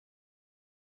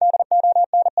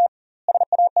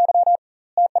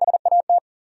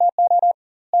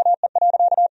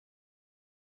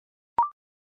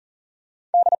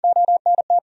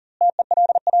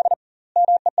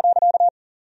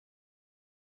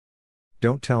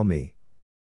 Don't tell me.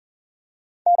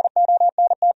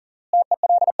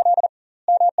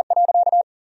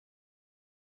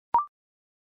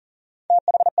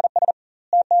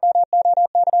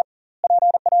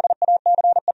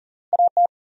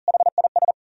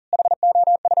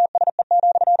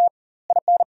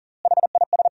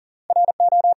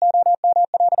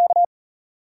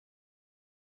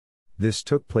 This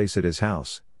took place at his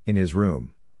house, in his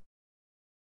room.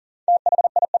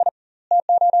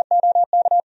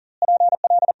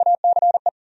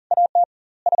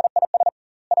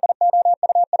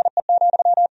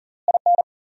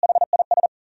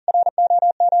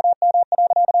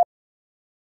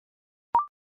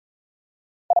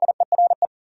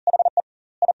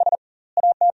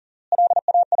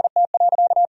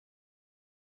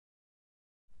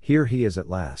 Here he is at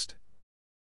last.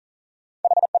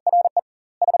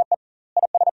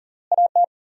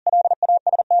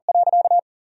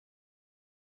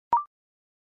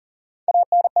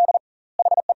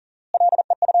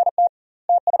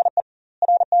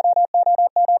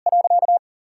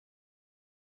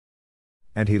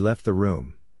 And he left the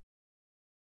room.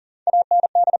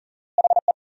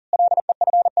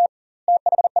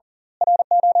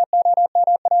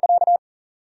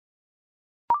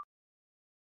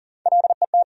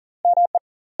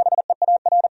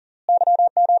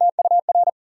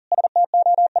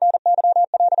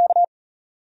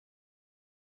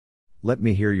 Let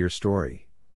me hear your story.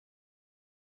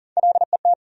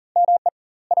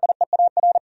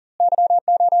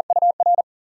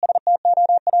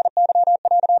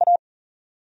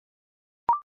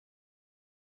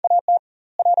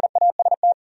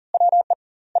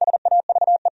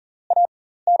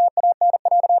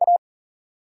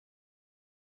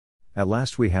 At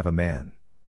last we have a man.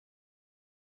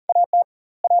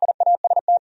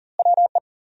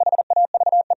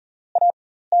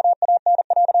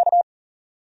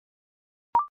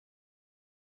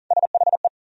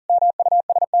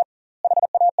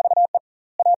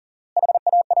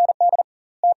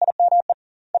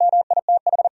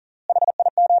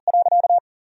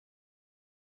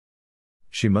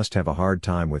 She must have a hard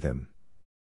time with him.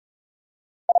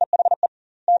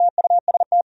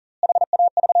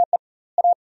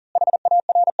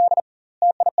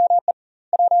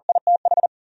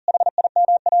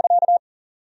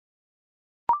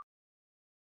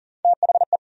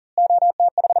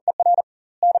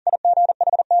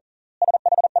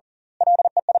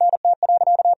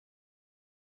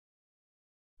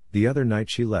 The other night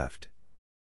she left.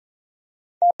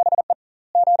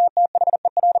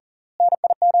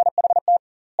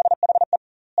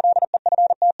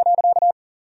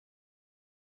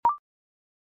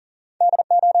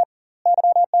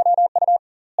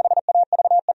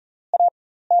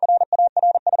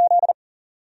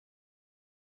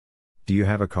 Do you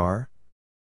have a car?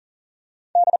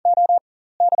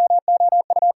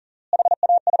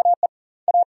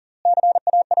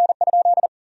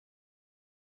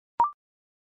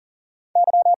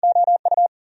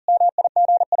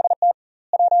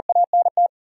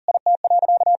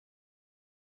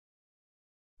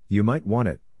 You might want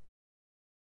it.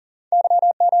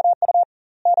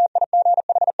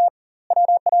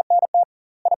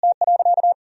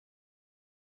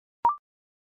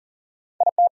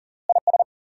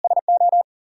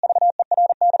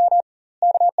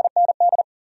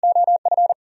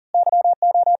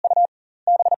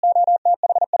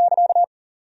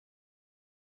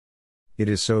 It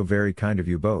is so very kind of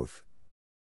you both.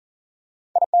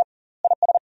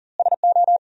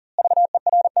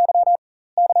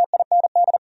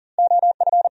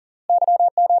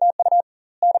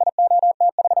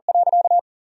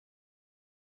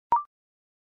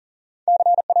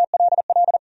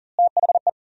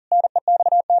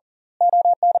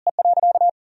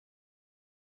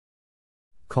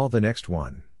 Call the next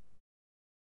one.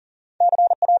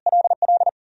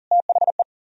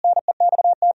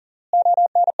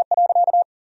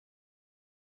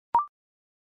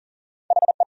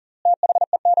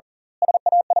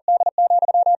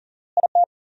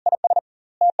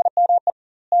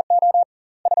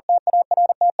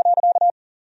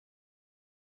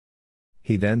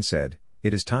 He then said,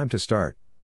 "It is time to start."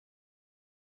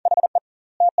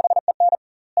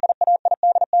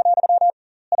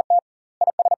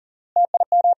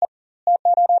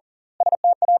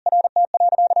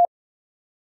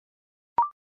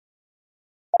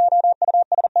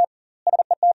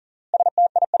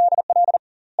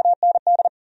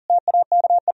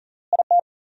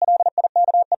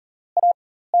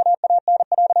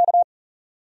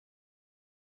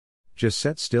 Just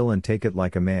sit still and take it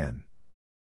like a man.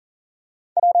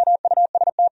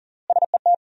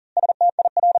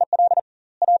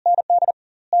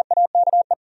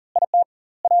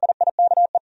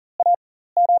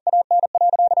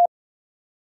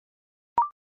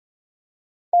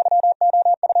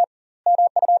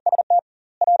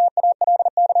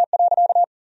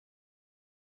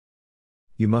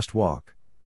 You must walk.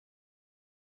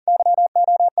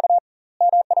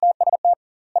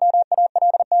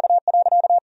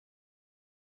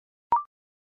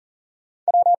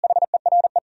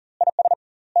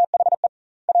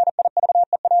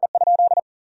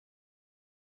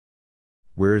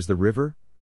 Where is the river?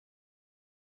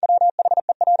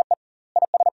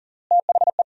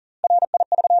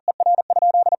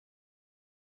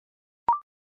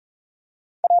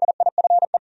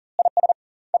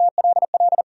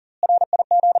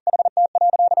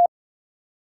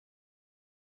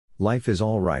 Life is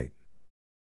all right.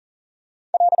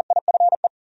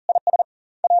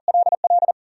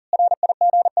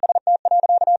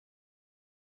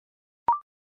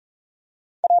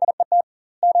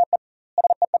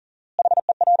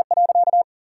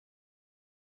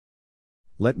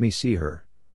 Let me see her.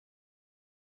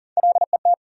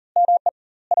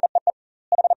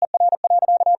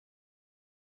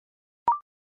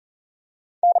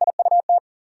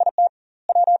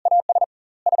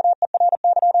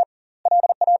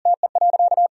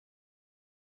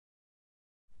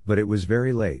 But it was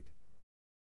very late.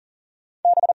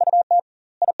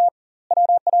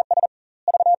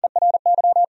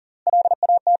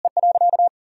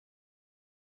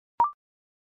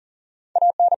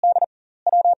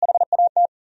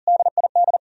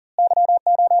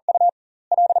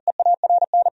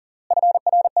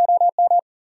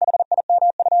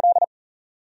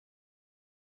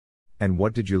 And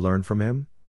what did you learn from him?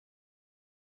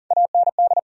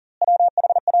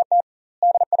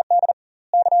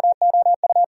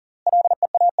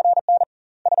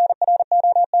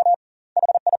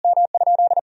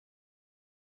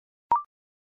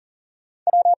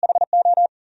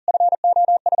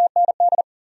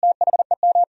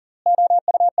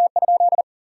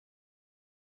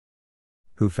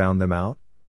 Who found them out?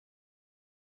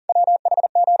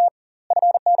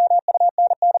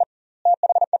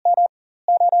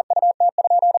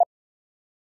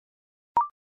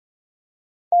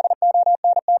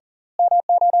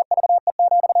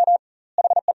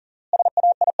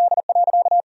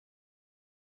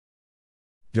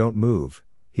 Don't move,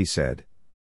 he said.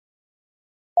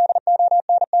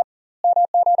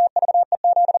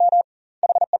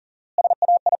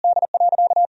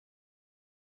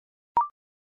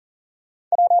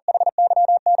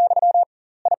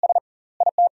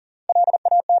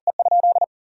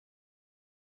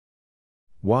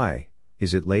 Why,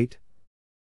 is it late?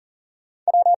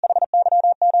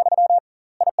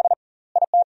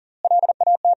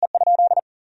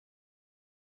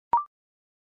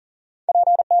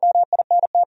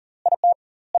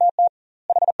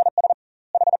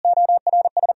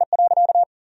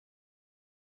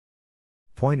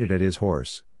 Pointed at his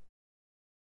horse.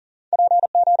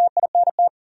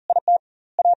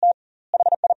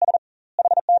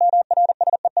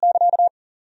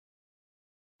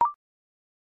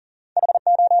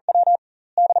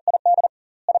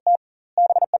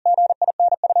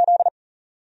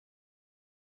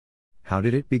 How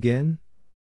did it begin?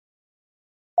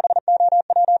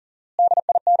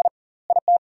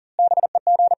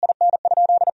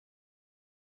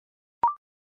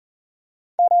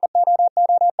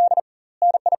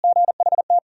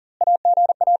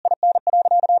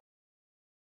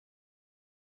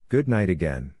 Good night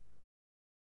again.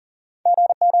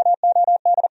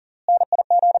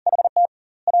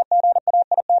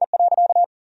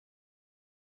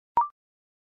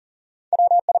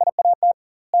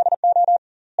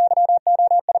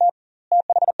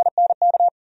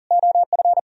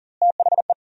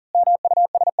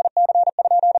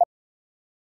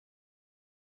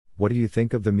 What do you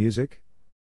think of the music?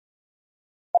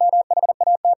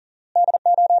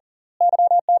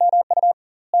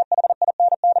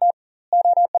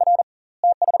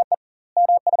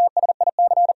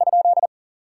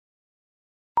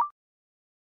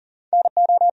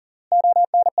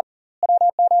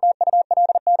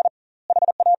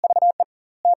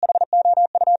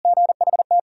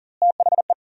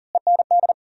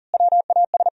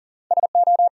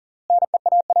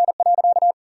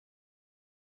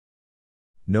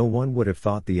 No one would have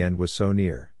thought the end was so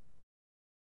near.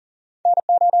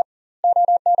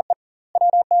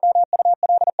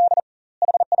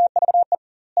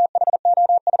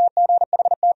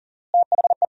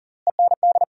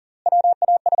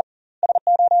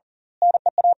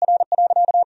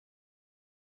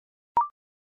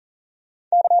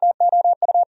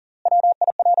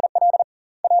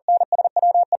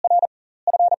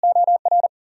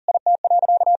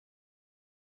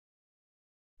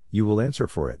 You will answer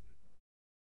for it.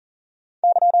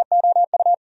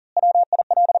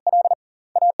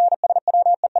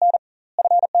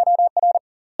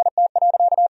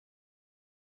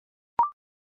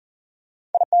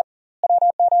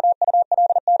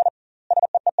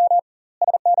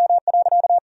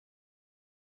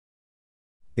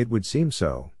 It would seem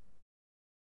so.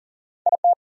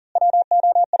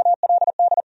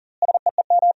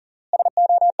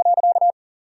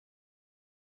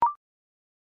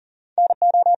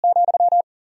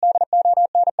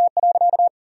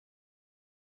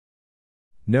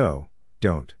 No,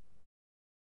 don't.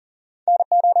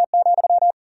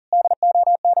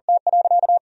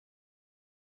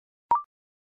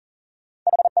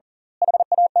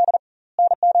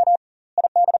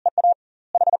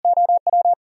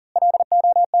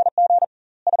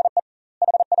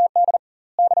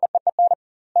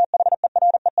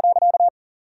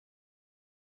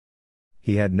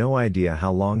 He had no idea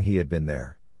how long he had been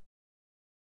there.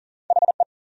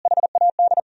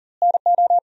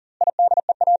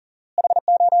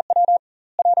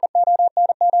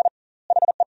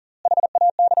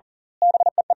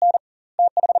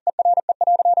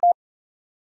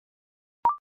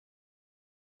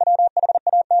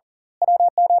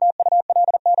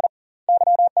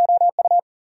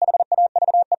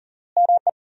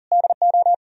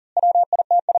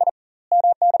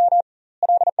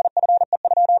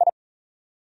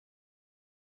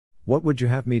 What would you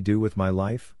have me do with my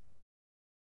life?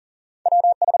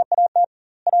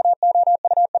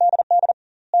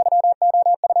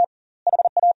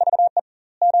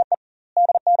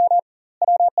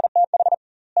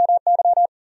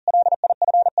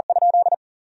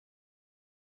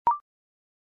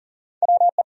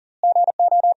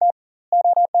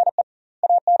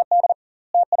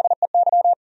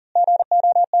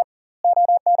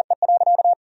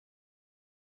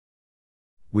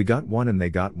 We got one and they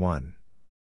got one.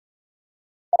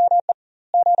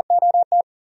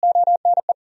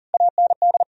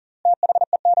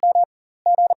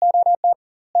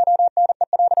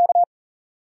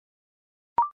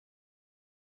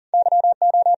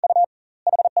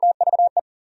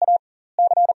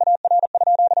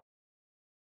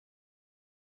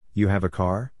 You have a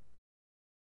car?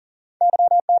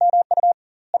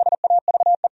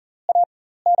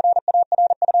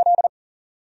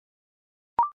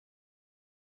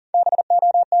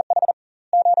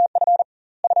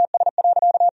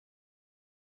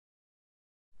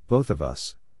 Both of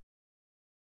us.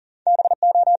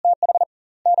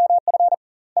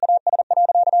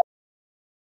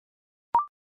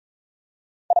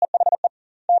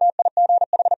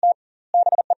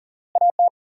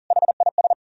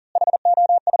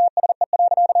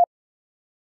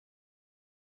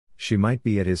 She might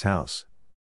be at his house.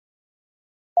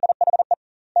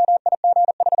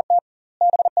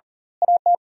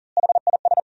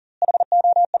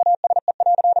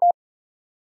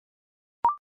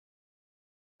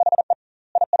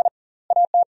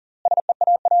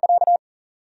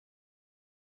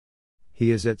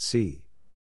 He is at sea.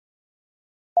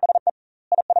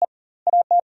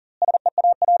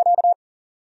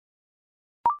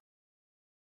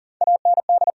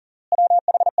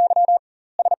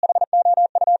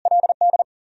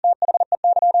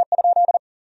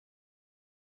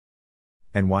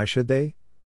 And why should they?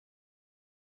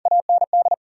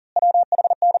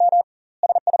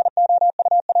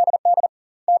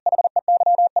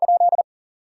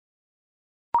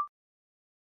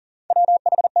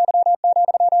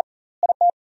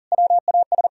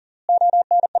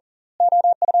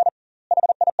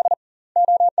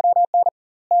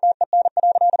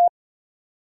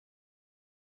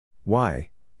 Why,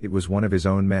 it was one of his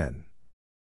own men.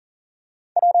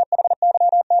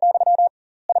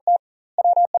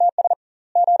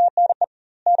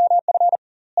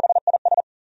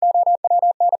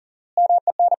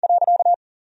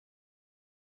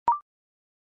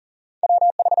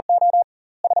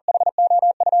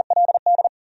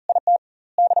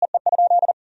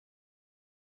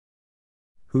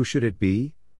 Who should it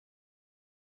be?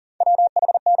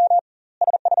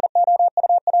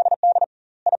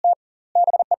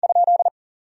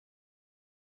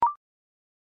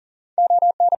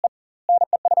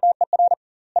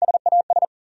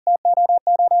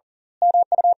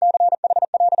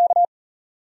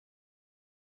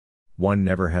 One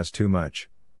never has too much.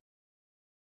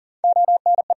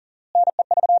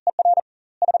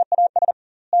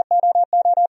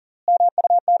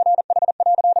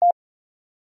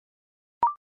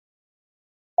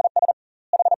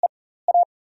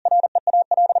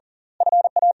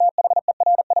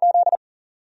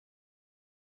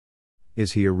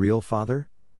 Is he a real father?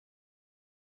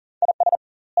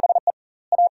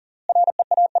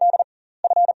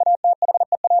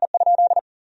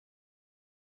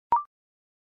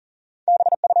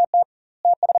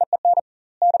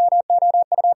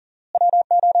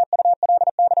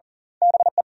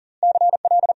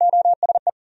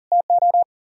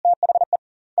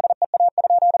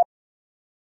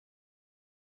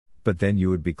 But then you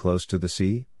would be close to the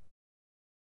sea?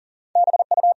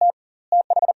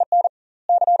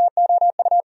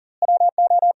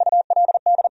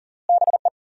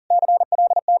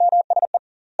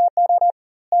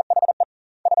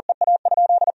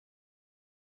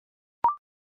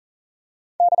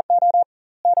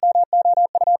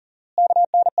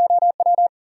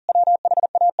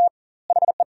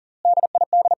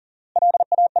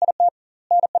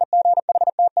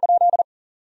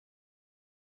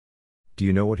 Do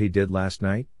you know what he did last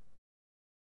night?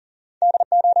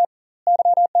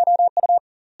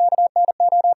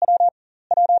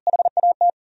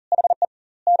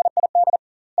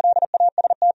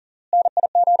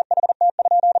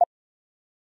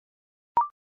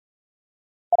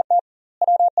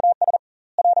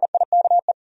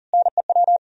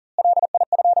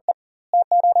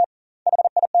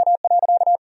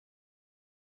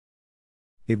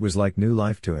 It was like new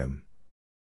life to him.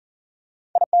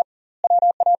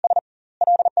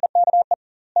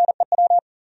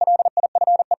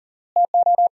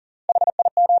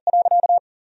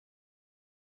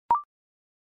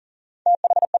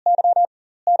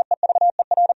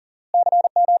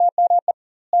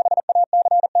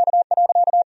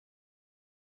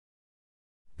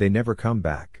 They never come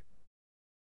back.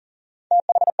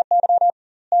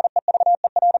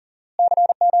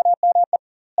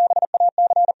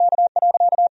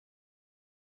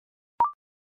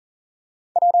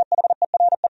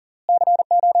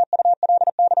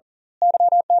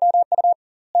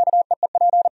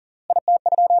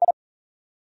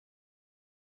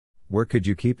 Where could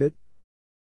you keep it?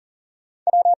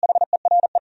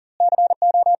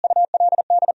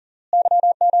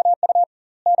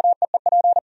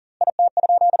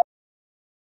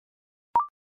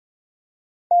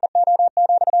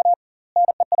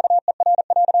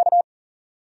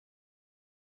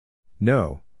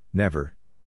 No, Never.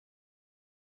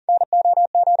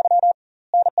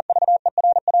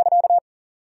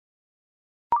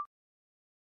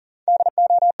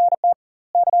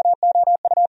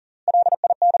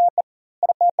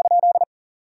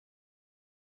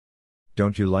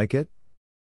 Don't you like it?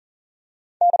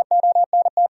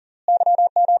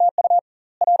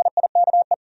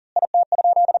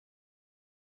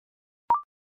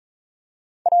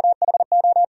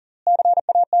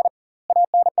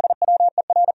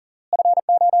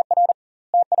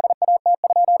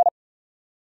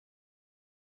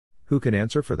 Who can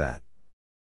answer for that?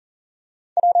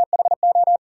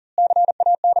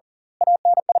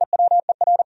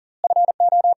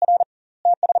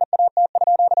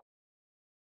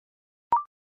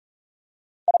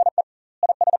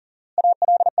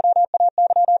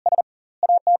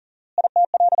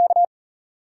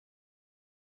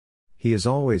 He is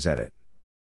always at it.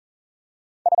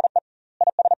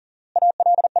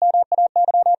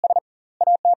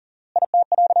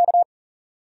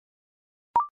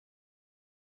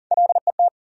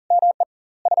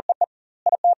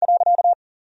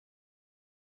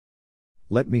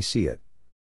 Let me see it.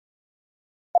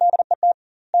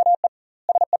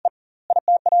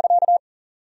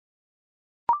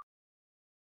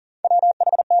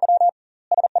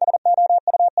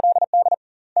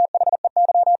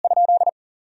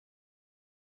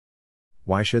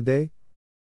 Why should they?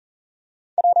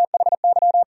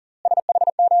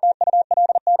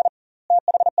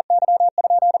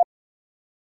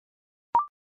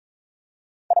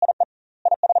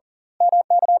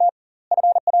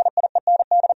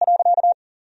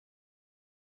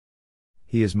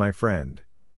 He is my friend.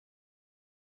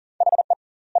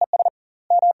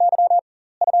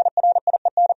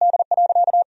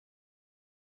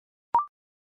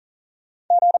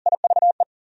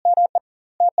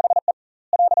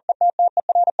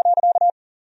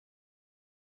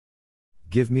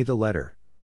 Give me the letter.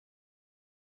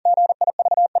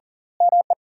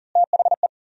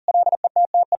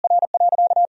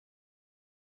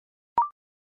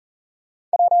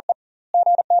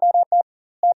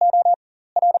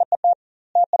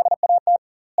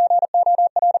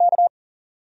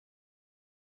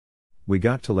 We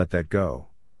got to let that go.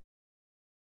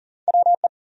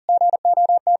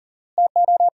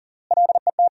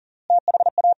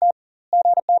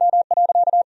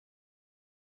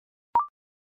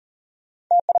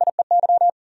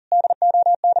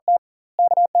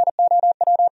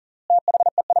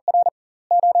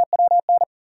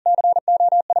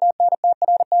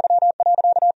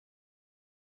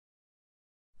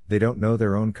 They don't know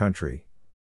their own country.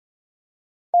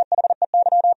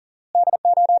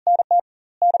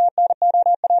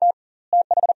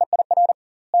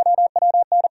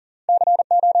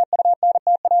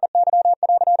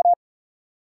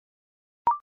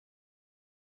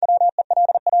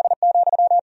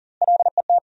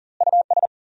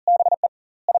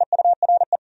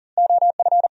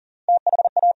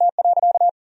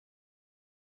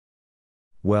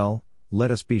 Well,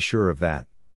 let us be sure of that.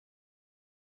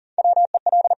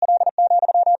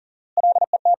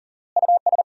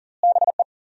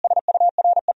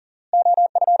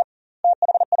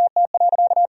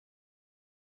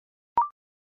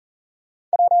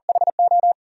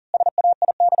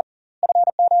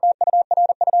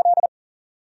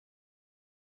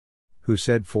 Who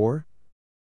said 4?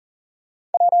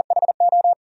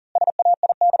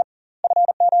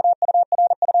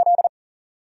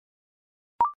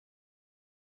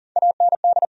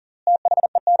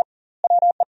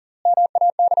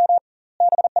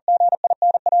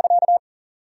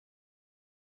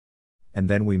 And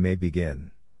then we may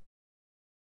begin.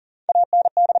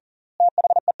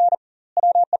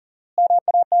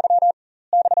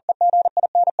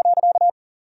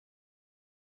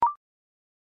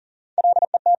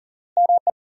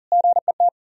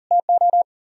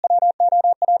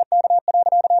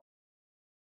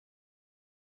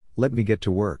 Let me get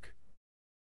to work.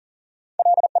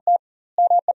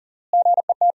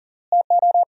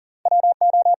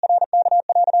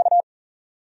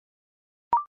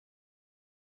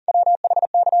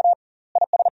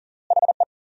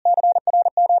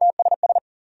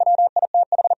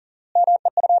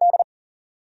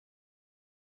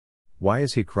 Why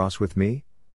is he cross with me?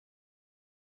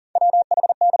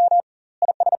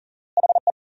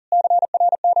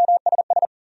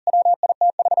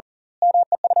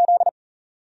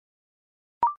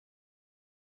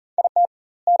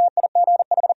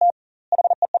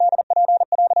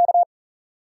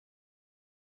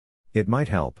 It might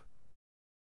help.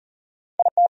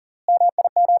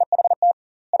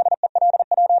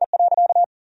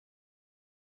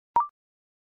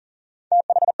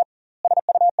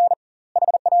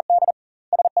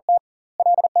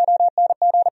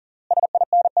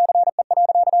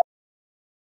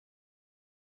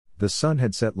 The sun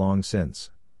had set long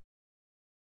since.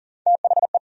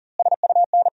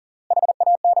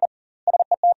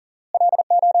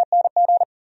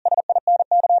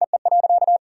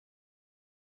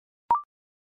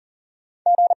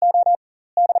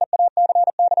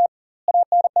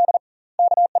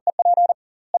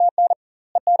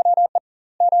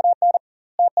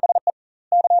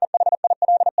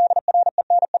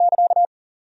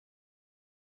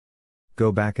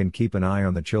 Go back and keep an eye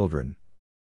on the children.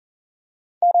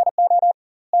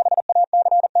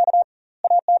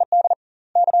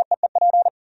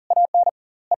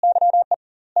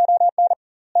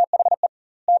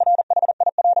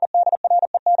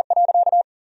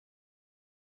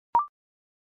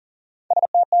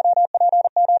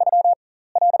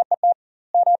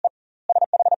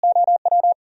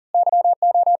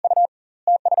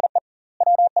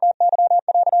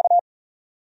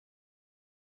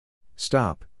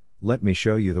 Stop, let me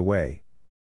show you the way.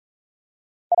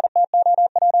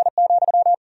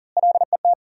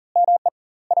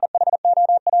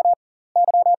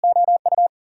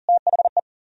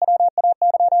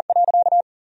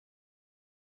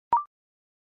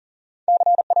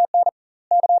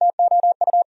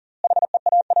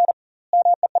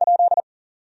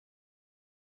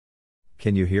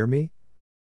 Can you hear me?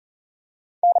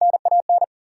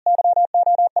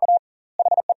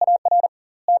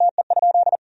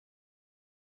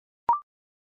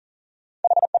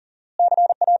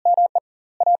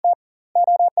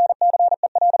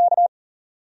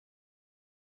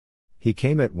 He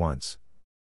came at once.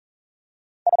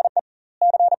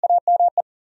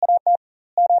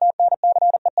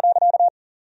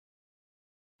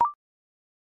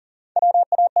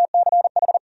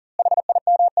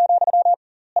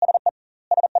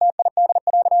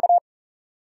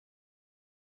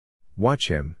 Watch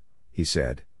him, he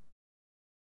said.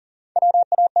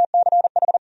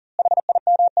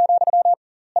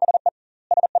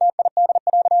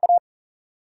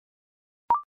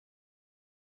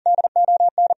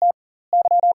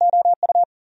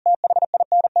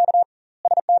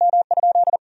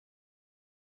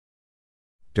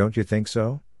 Don't you think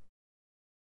so?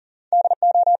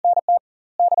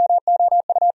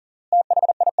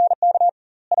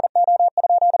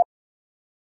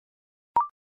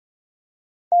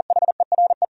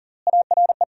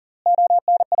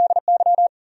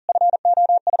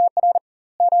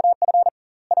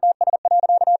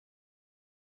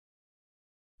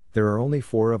 There are only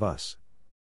 4 of us.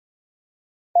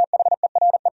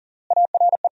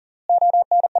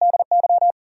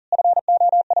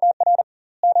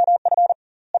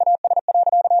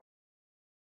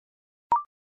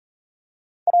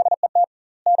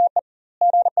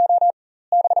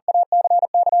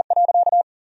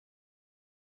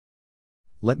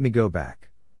 Let me go back.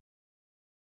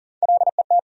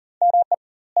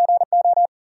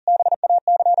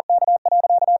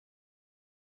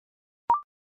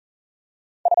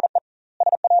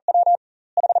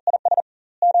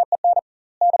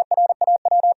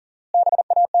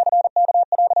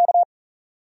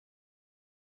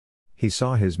 He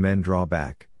saw his men draw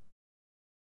back.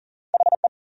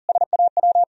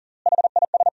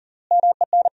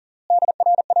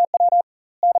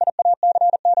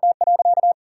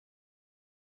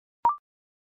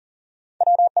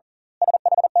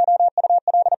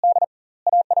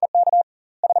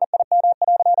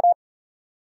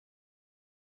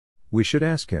 We should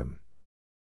ask him.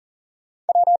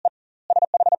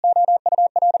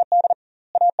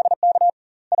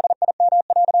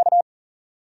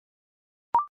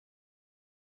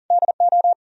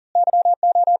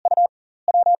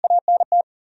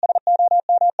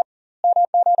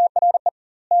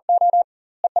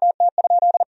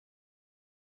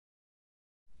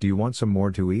 Do you want some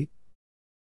more to eat?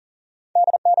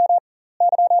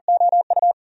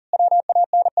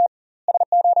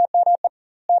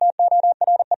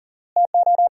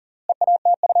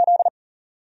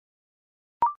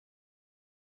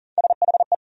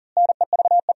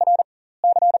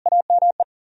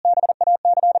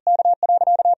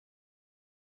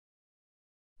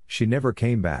 She never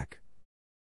came back.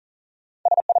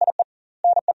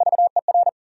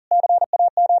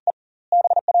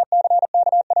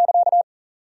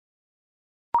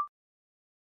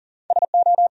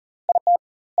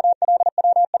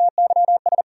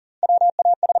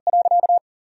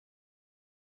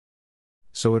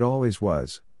 So it always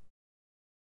was.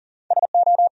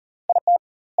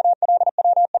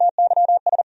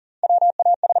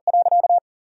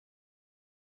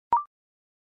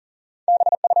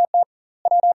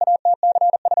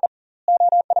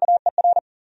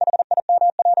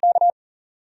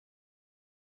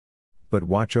 But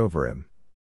watch over him.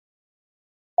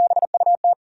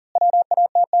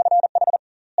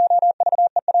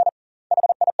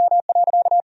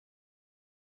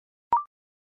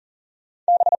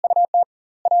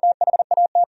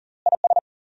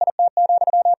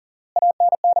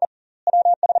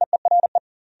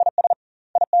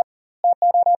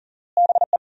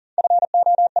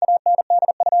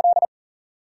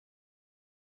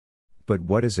 But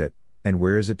what is it, and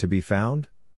where is it to be found?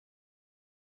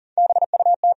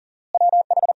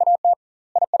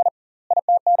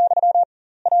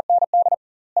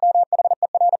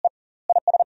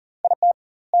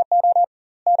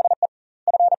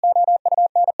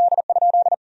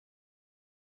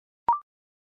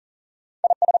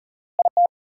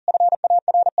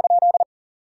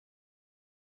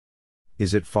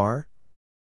 Is it far?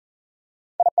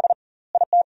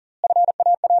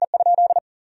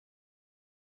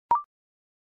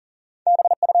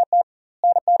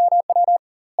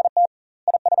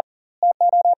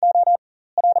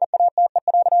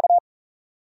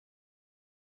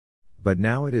 But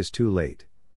now it is too late.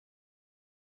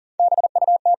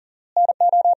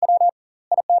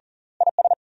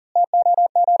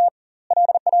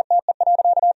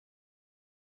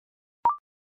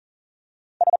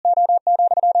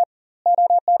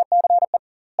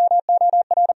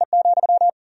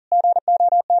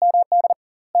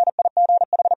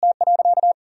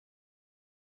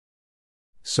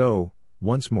 So,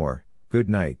 once more, good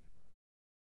night.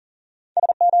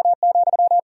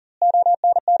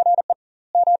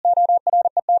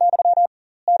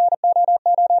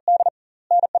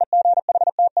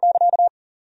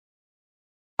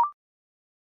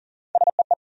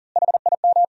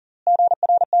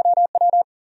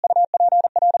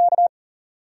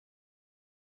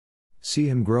 See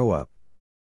him grow up.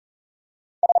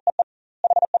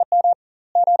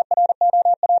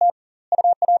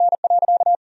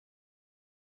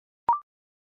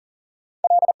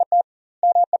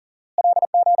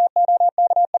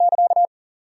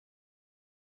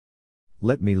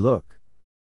 Let me look.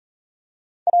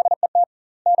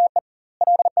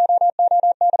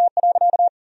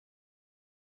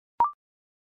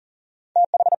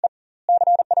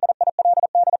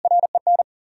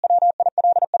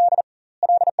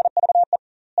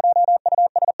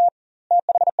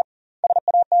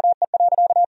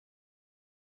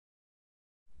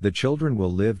 The children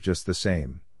will live just the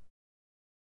same.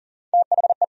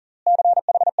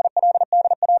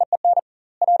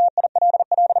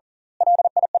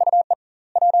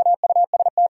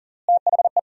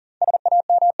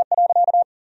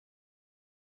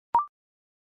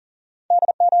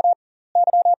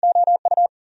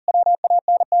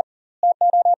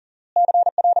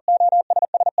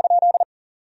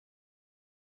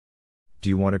 Do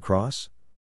you want to cross?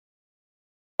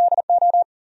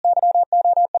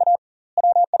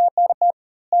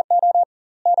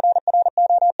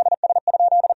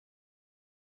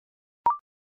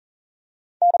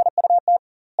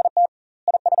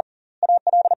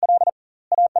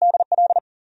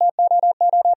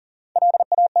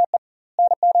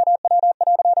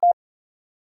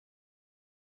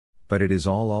 But it is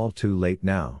all too late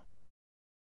now.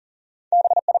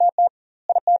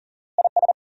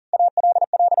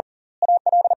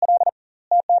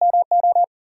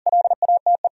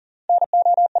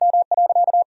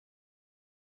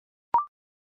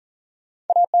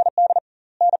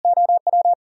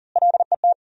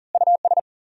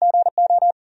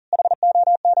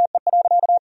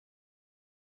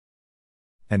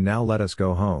 And now let us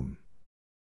go home.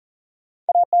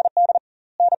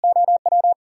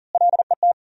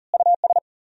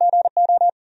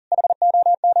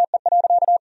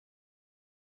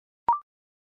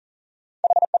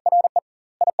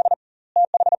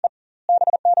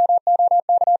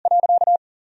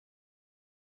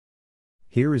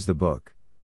 Here is the book.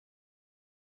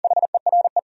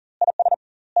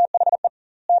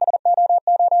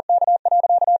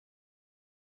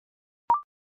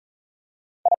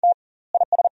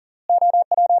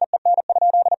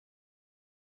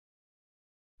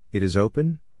 It is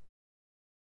open?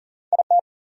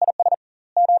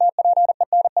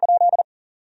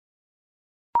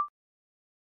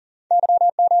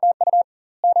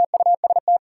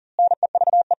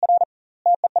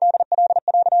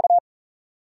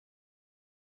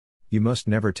 You must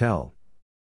never tell.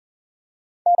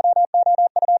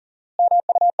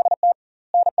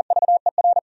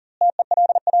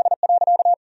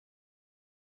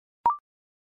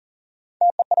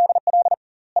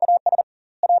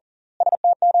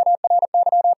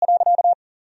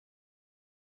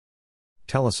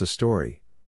 Tell us a story.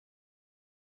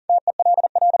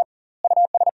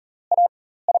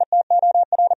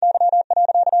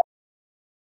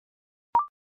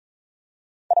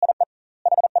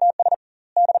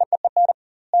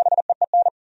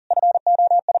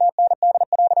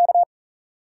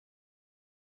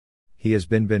 He has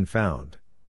been found.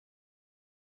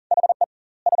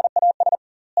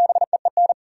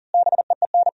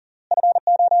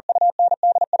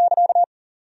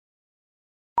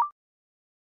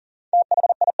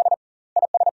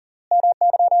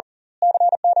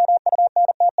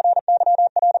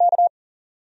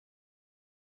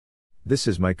 This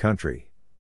is my country.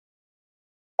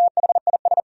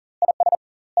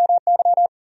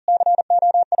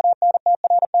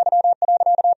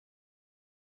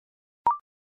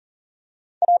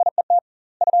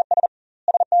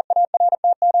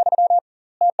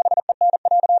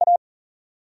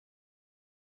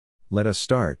 Let us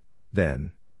start,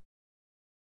 then.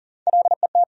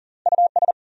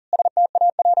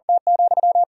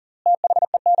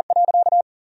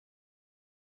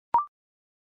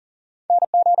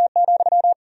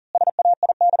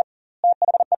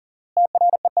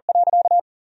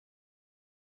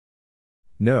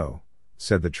 No,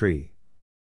 said the tree.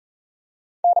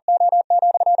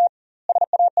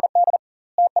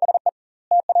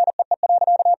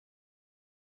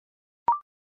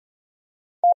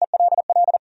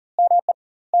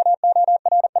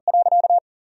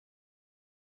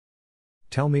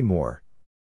 Tell me more.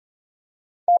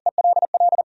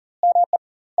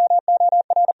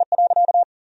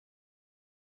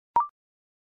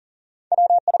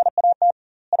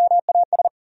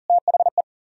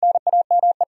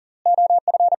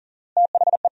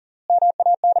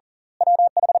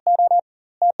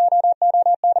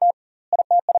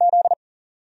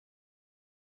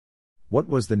 What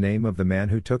was the name of the man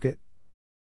who took it?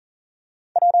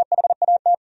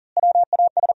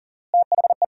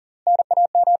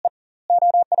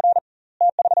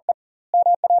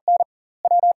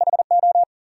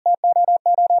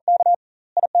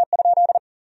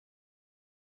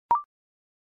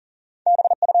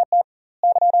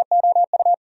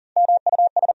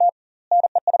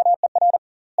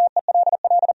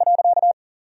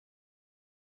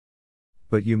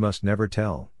 But you must never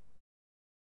tell.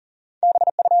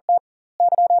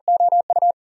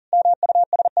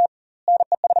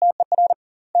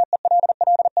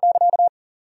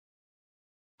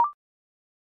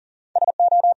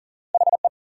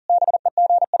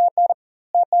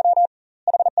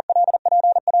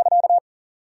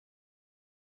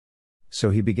 So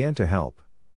he began to help.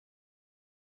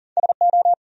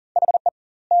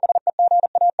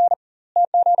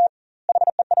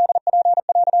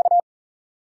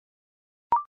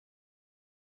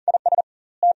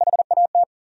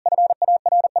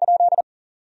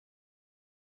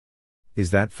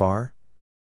 Is that far?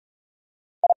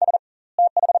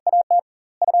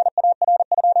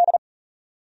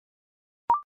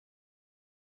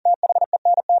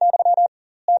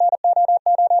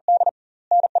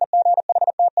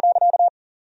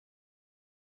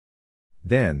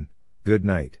 Then, good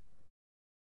night.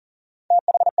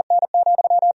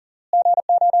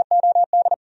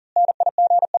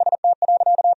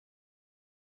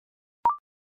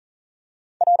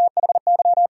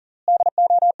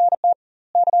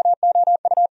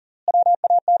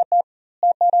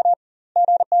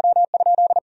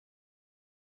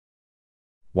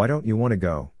 Why don't you want to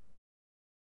go?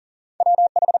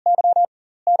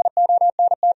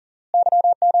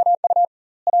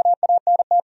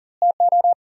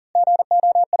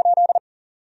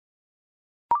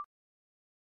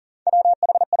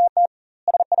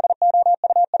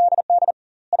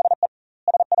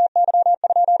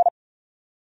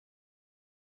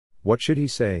 What should he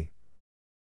say?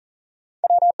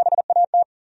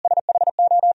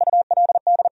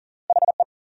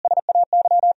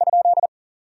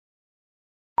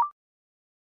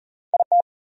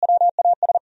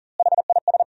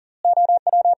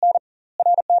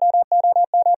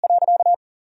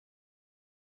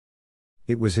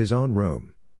 It was his own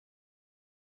room.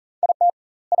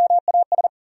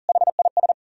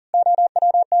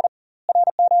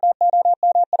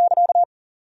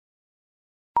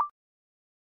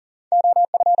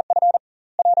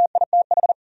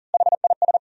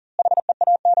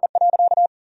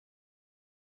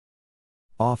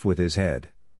 Off with his head.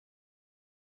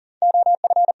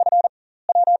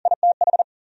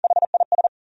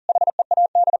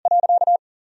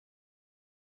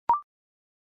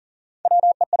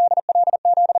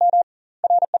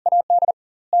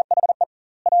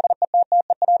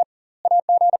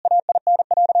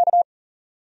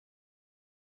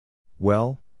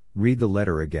 Well, read the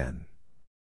letter again.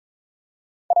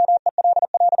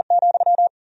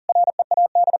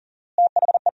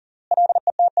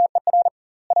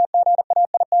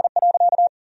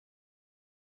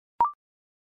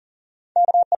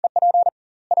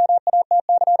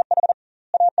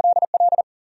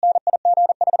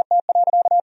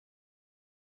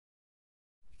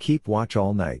 Keep watch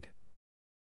all night.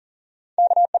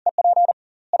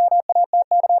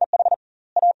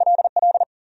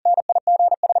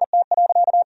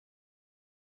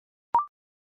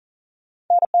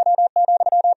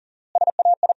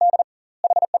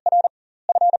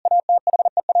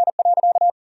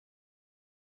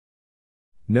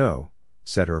 No,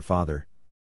 said her father.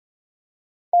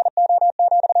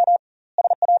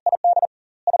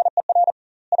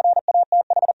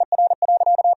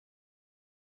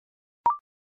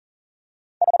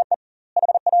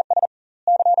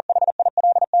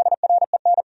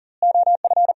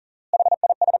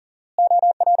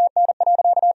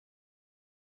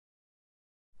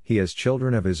 He has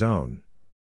children of his own.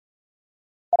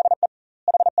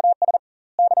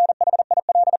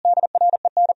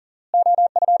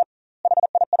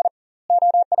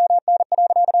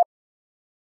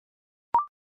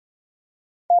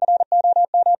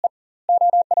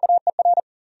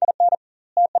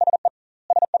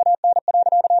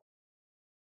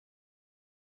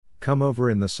 Come over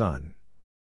in the sun.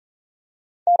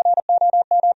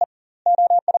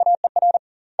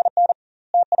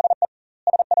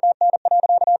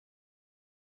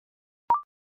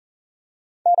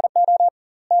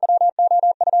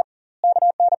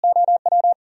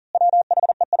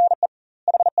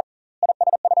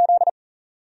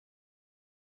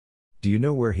 Do you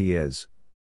know where he is?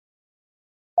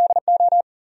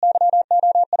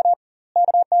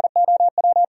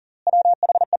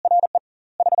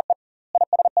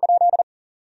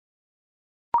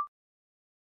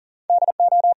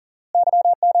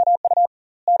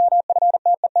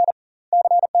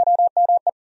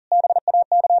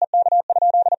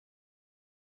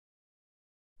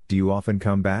 Do you often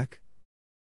come back?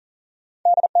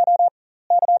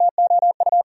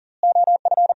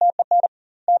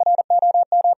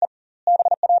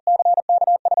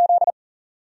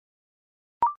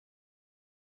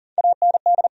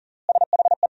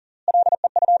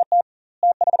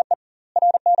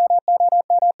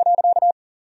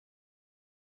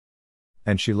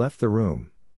 And she left the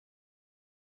room.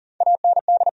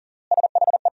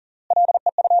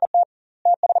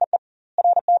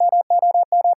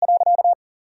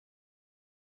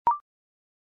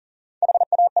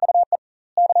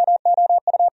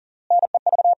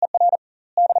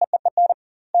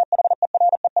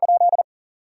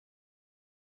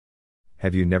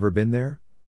 Have you never been there?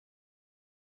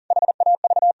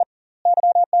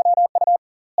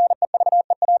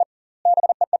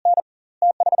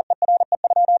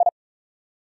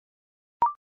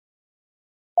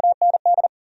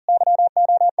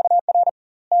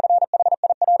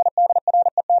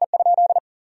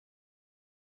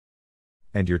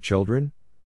 And your children?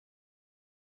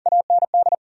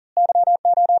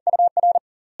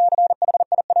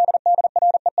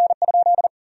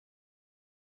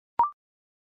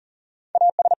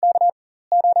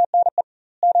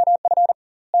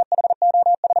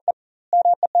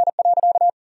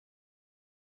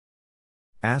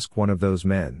 Ask one of those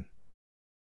men.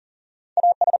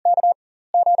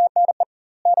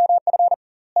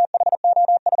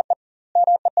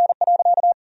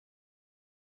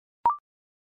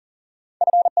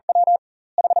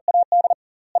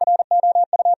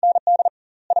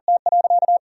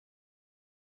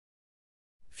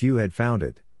 Few had found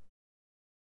it.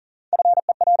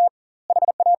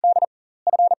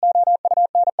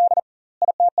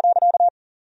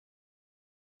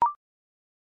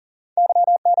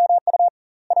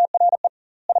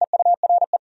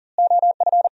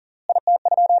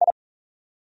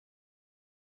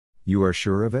 You are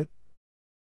sure of it?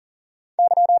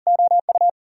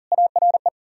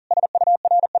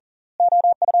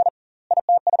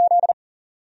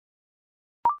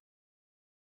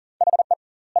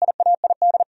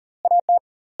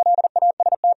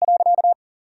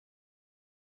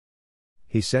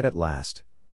 He said at last.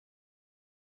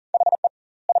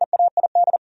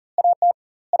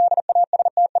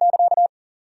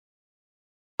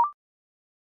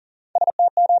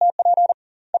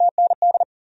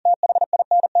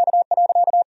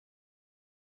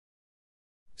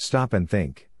 Stop and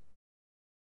think.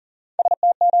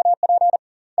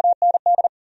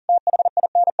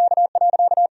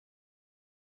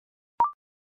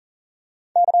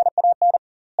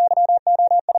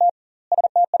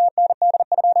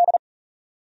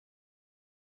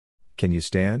 Can you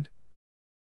stand?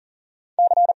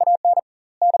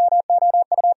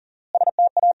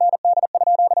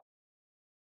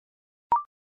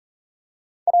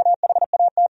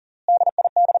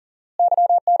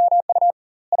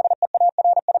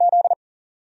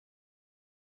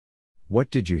 What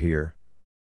did you hear?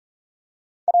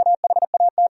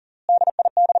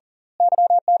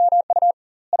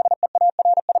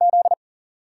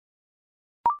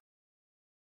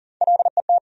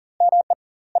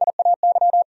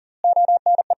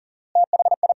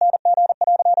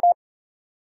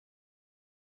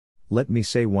 Let me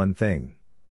say one thing.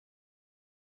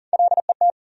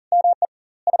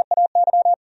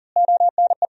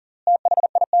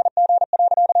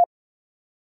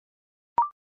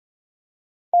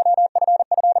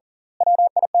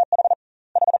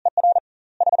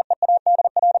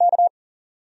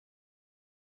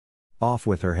 Off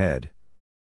with her head.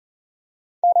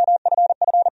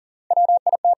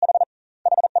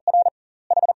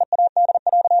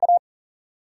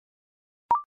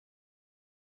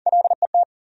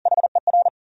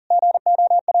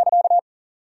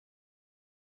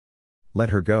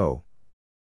 Let her go.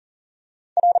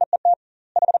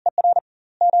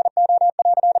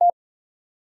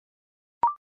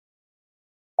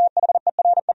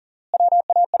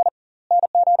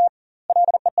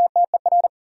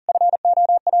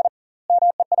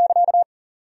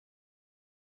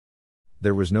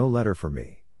 There was no letter for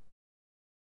me.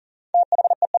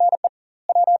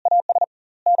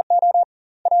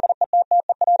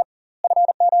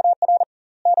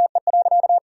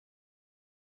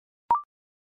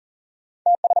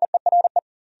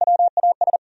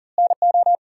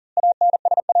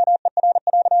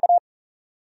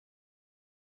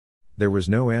 There was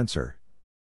no answer.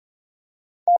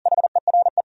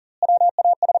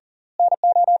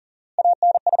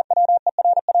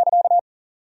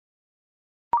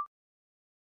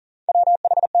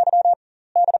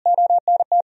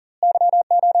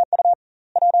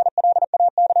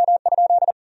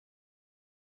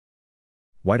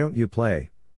 Why don't you play?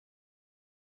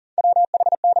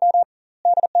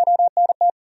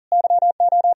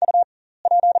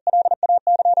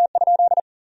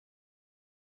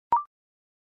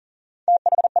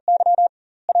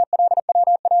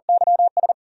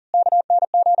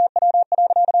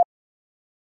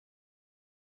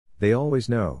 They always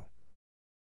know.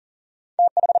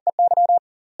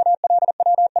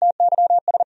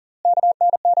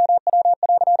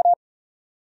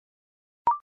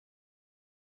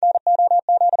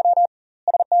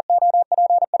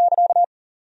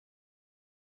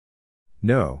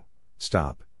 No,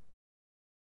 stop.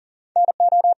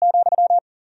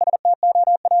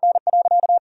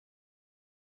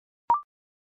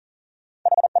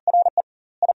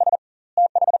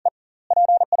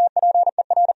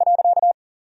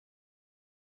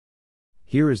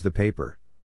 Here is the paper.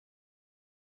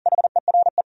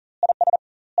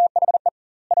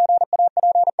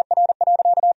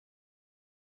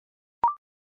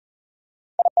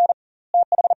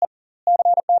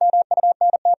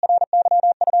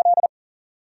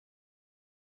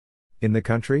 In the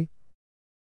country?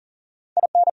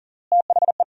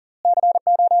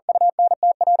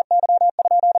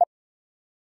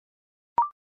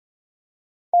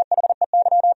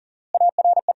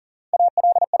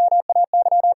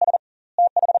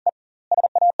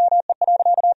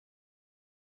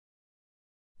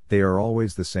 They are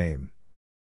always the same.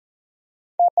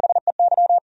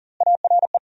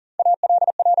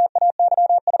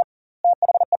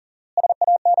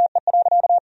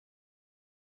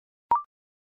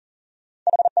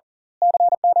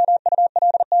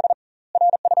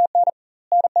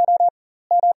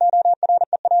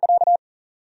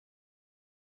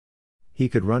 He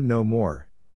could run no more.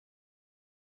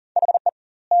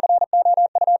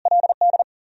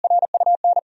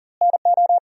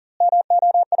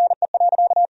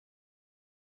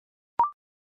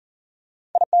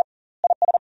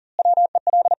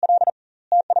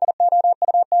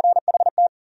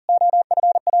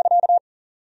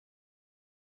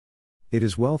 It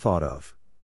is well thought of.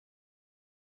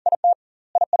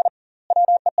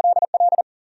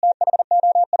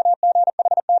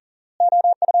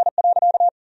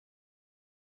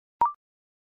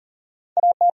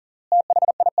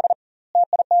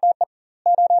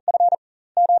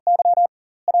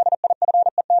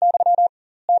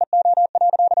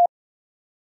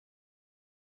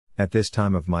 At this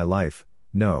time of my life,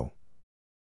 no.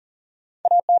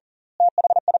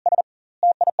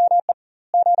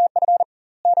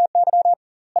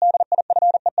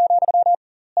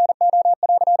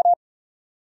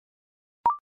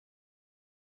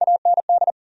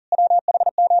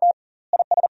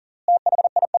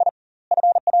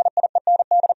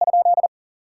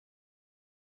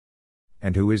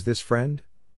 And who is this friend?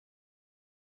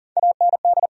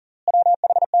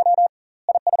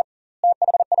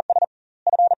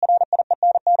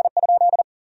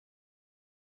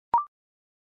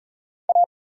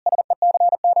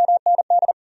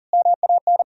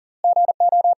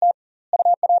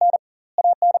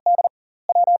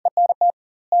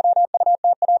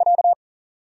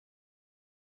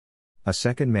 A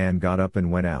second man got up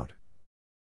and went out.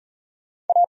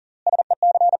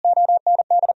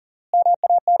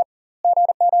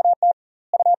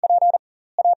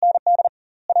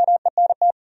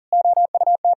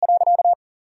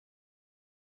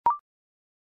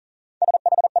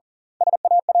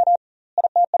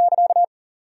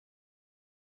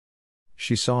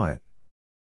 She saw it.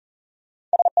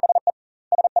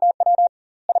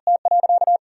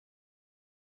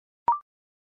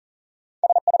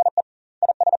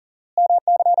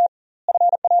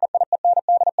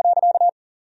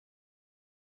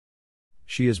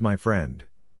 She is my friend.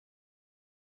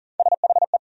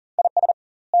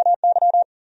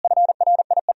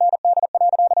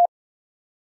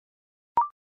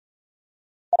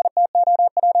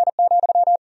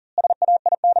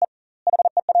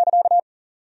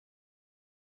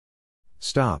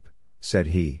 Stop, said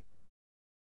he.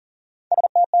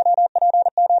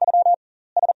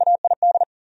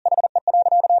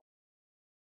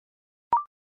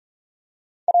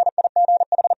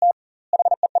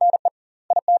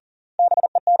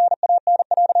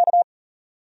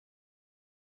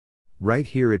 Right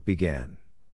here it began.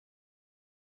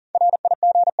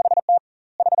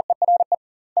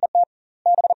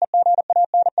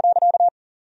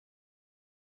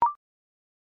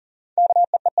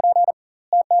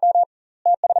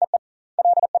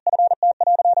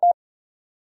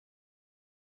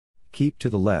 Keep to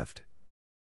the left.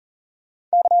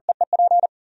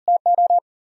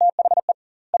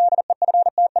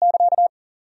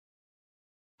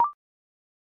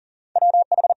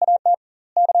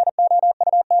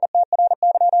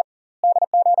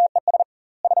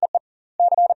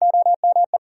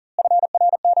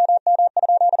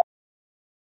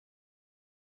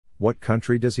 What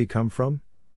country does he come from?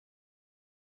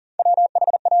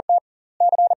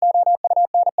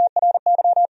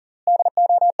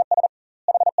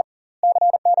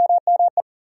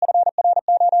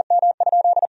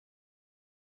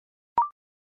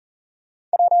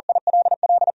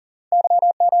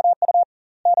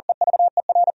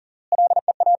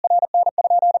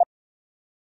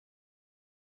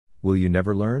 Will you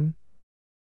never learn?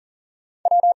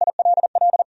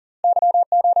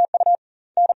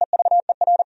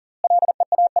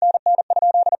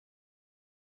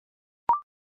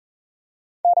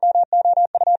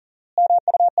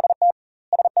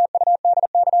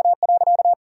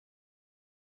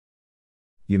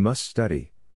 You must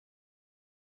study.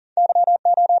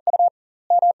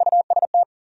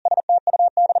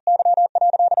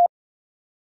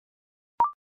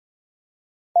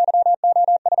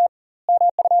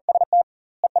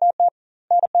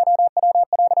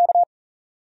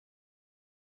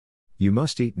 You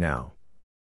must eat now.